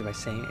corrected by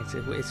saying it's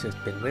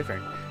just been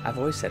wyvern. I've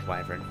always said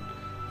wyvern.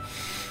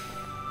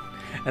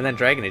 And then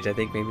Dragon Age, I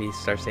think, made me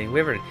start saying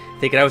Wyvern,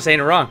 thinking I was saying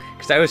it wrong,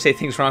 because I always say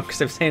things wrong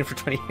because I've been saying it for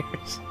 20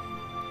 years.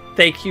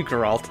 Thank you,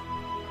 Geralt.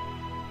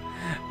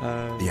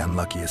 The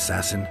unlucky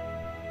assassin?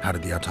 How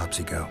did the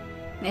autopsy go?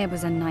 It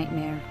was a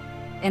nightmare.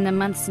 In the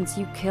months since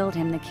you killed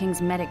him, the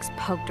king's medics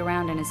poked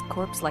around in his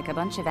corpse like a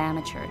bunch of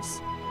amateurs.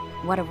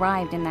 What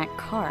arrived in that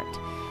cart,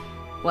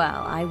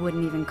 well, I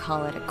wouldn't even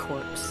call it a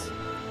corpse.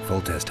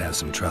 Foltest has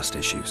some trust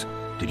issues.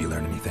 Did you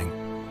learn anything?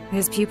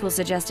 His pupil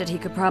suggested he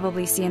could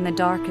probably see in the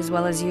dark as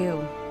well as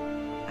you.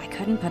 I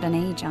couldn't put an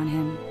age on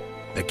him.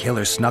 The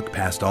killer snuck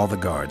past all the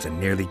guards and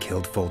nearly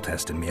killed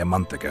Foltest and me a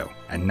month ago.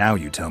 And now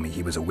you tell me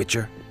he was a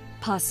witcher?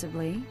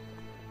 Possibly.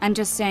 I'm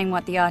just saying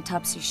what the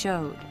autopsy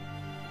showed.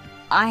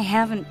 I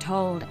haven't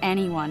told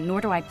anyone,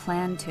 nor do I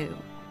plan to.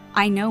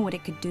 I know what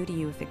it could do to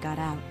you if it got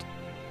out.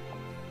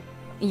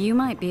 You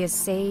might be a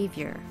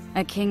savior,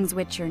 a king's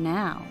witcher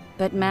now,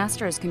 but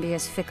masters can be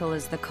as fickle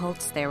as the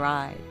colts they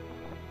ride.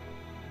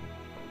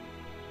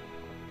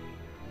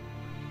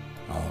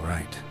 All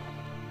right.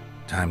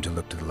 Time to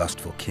look to the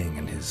lustful king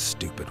and his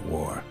stupid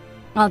war.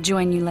 I'll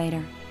join you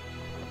later.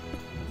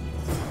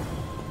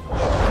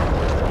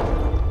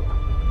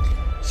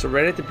 So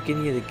right at the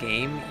beginning of the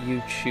game,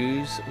 you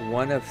choose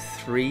one of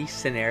 3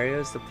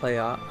 scenarios to play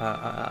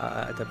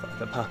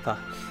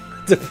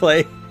to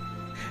play.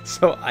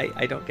 So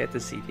I don't get to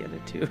see the other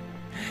 2.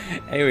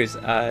 Anyways,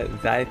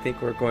 I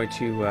think we're going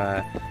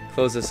to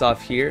close this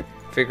off here.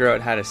 Figure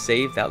out how to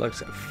save. That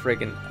looks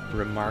friggin'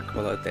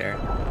 remarkable out there.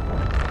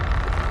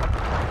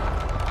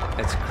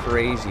 That's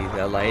crazy.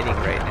 The lighting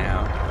right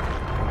now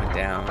coming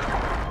down.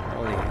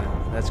 Holy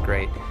hell, that's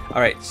great.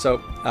 All right,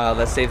 so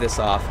let's save this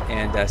off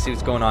and see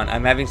what's going on.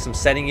 I'm having some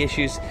setting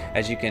issues,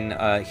 as you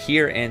can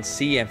hear and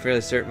see. I'm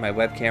fairly certain my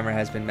web camera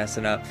has been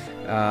messing up,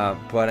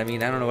 but I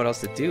mean, I don't know what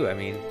else to do. I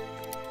mean,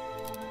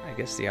 I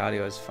guess the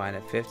audio is fine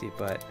at 50,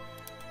 but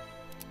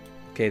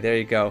okay, there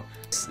you go.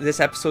 This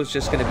episode's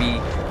just gonna be,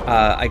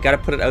 I gotta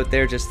put it out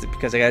there just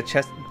because I gotta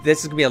test.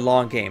 This is gonna be a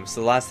long game,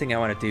 so the last thing I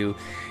want to do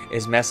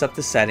is mess up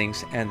the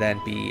settings and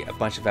then be a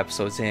bunch of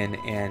episodes in,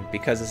 and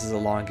because this is a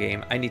long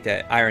game, I need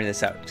to iron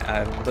this out.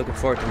 I'm looking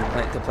forward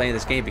to playing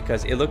this game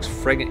because it looks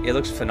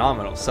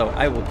phenomenal. So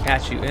I will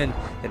catch you in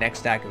the next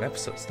stack of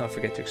episodes. Don't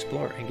forget to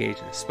explore, engage,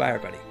 and inspire,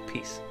 buddy.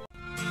 Peace.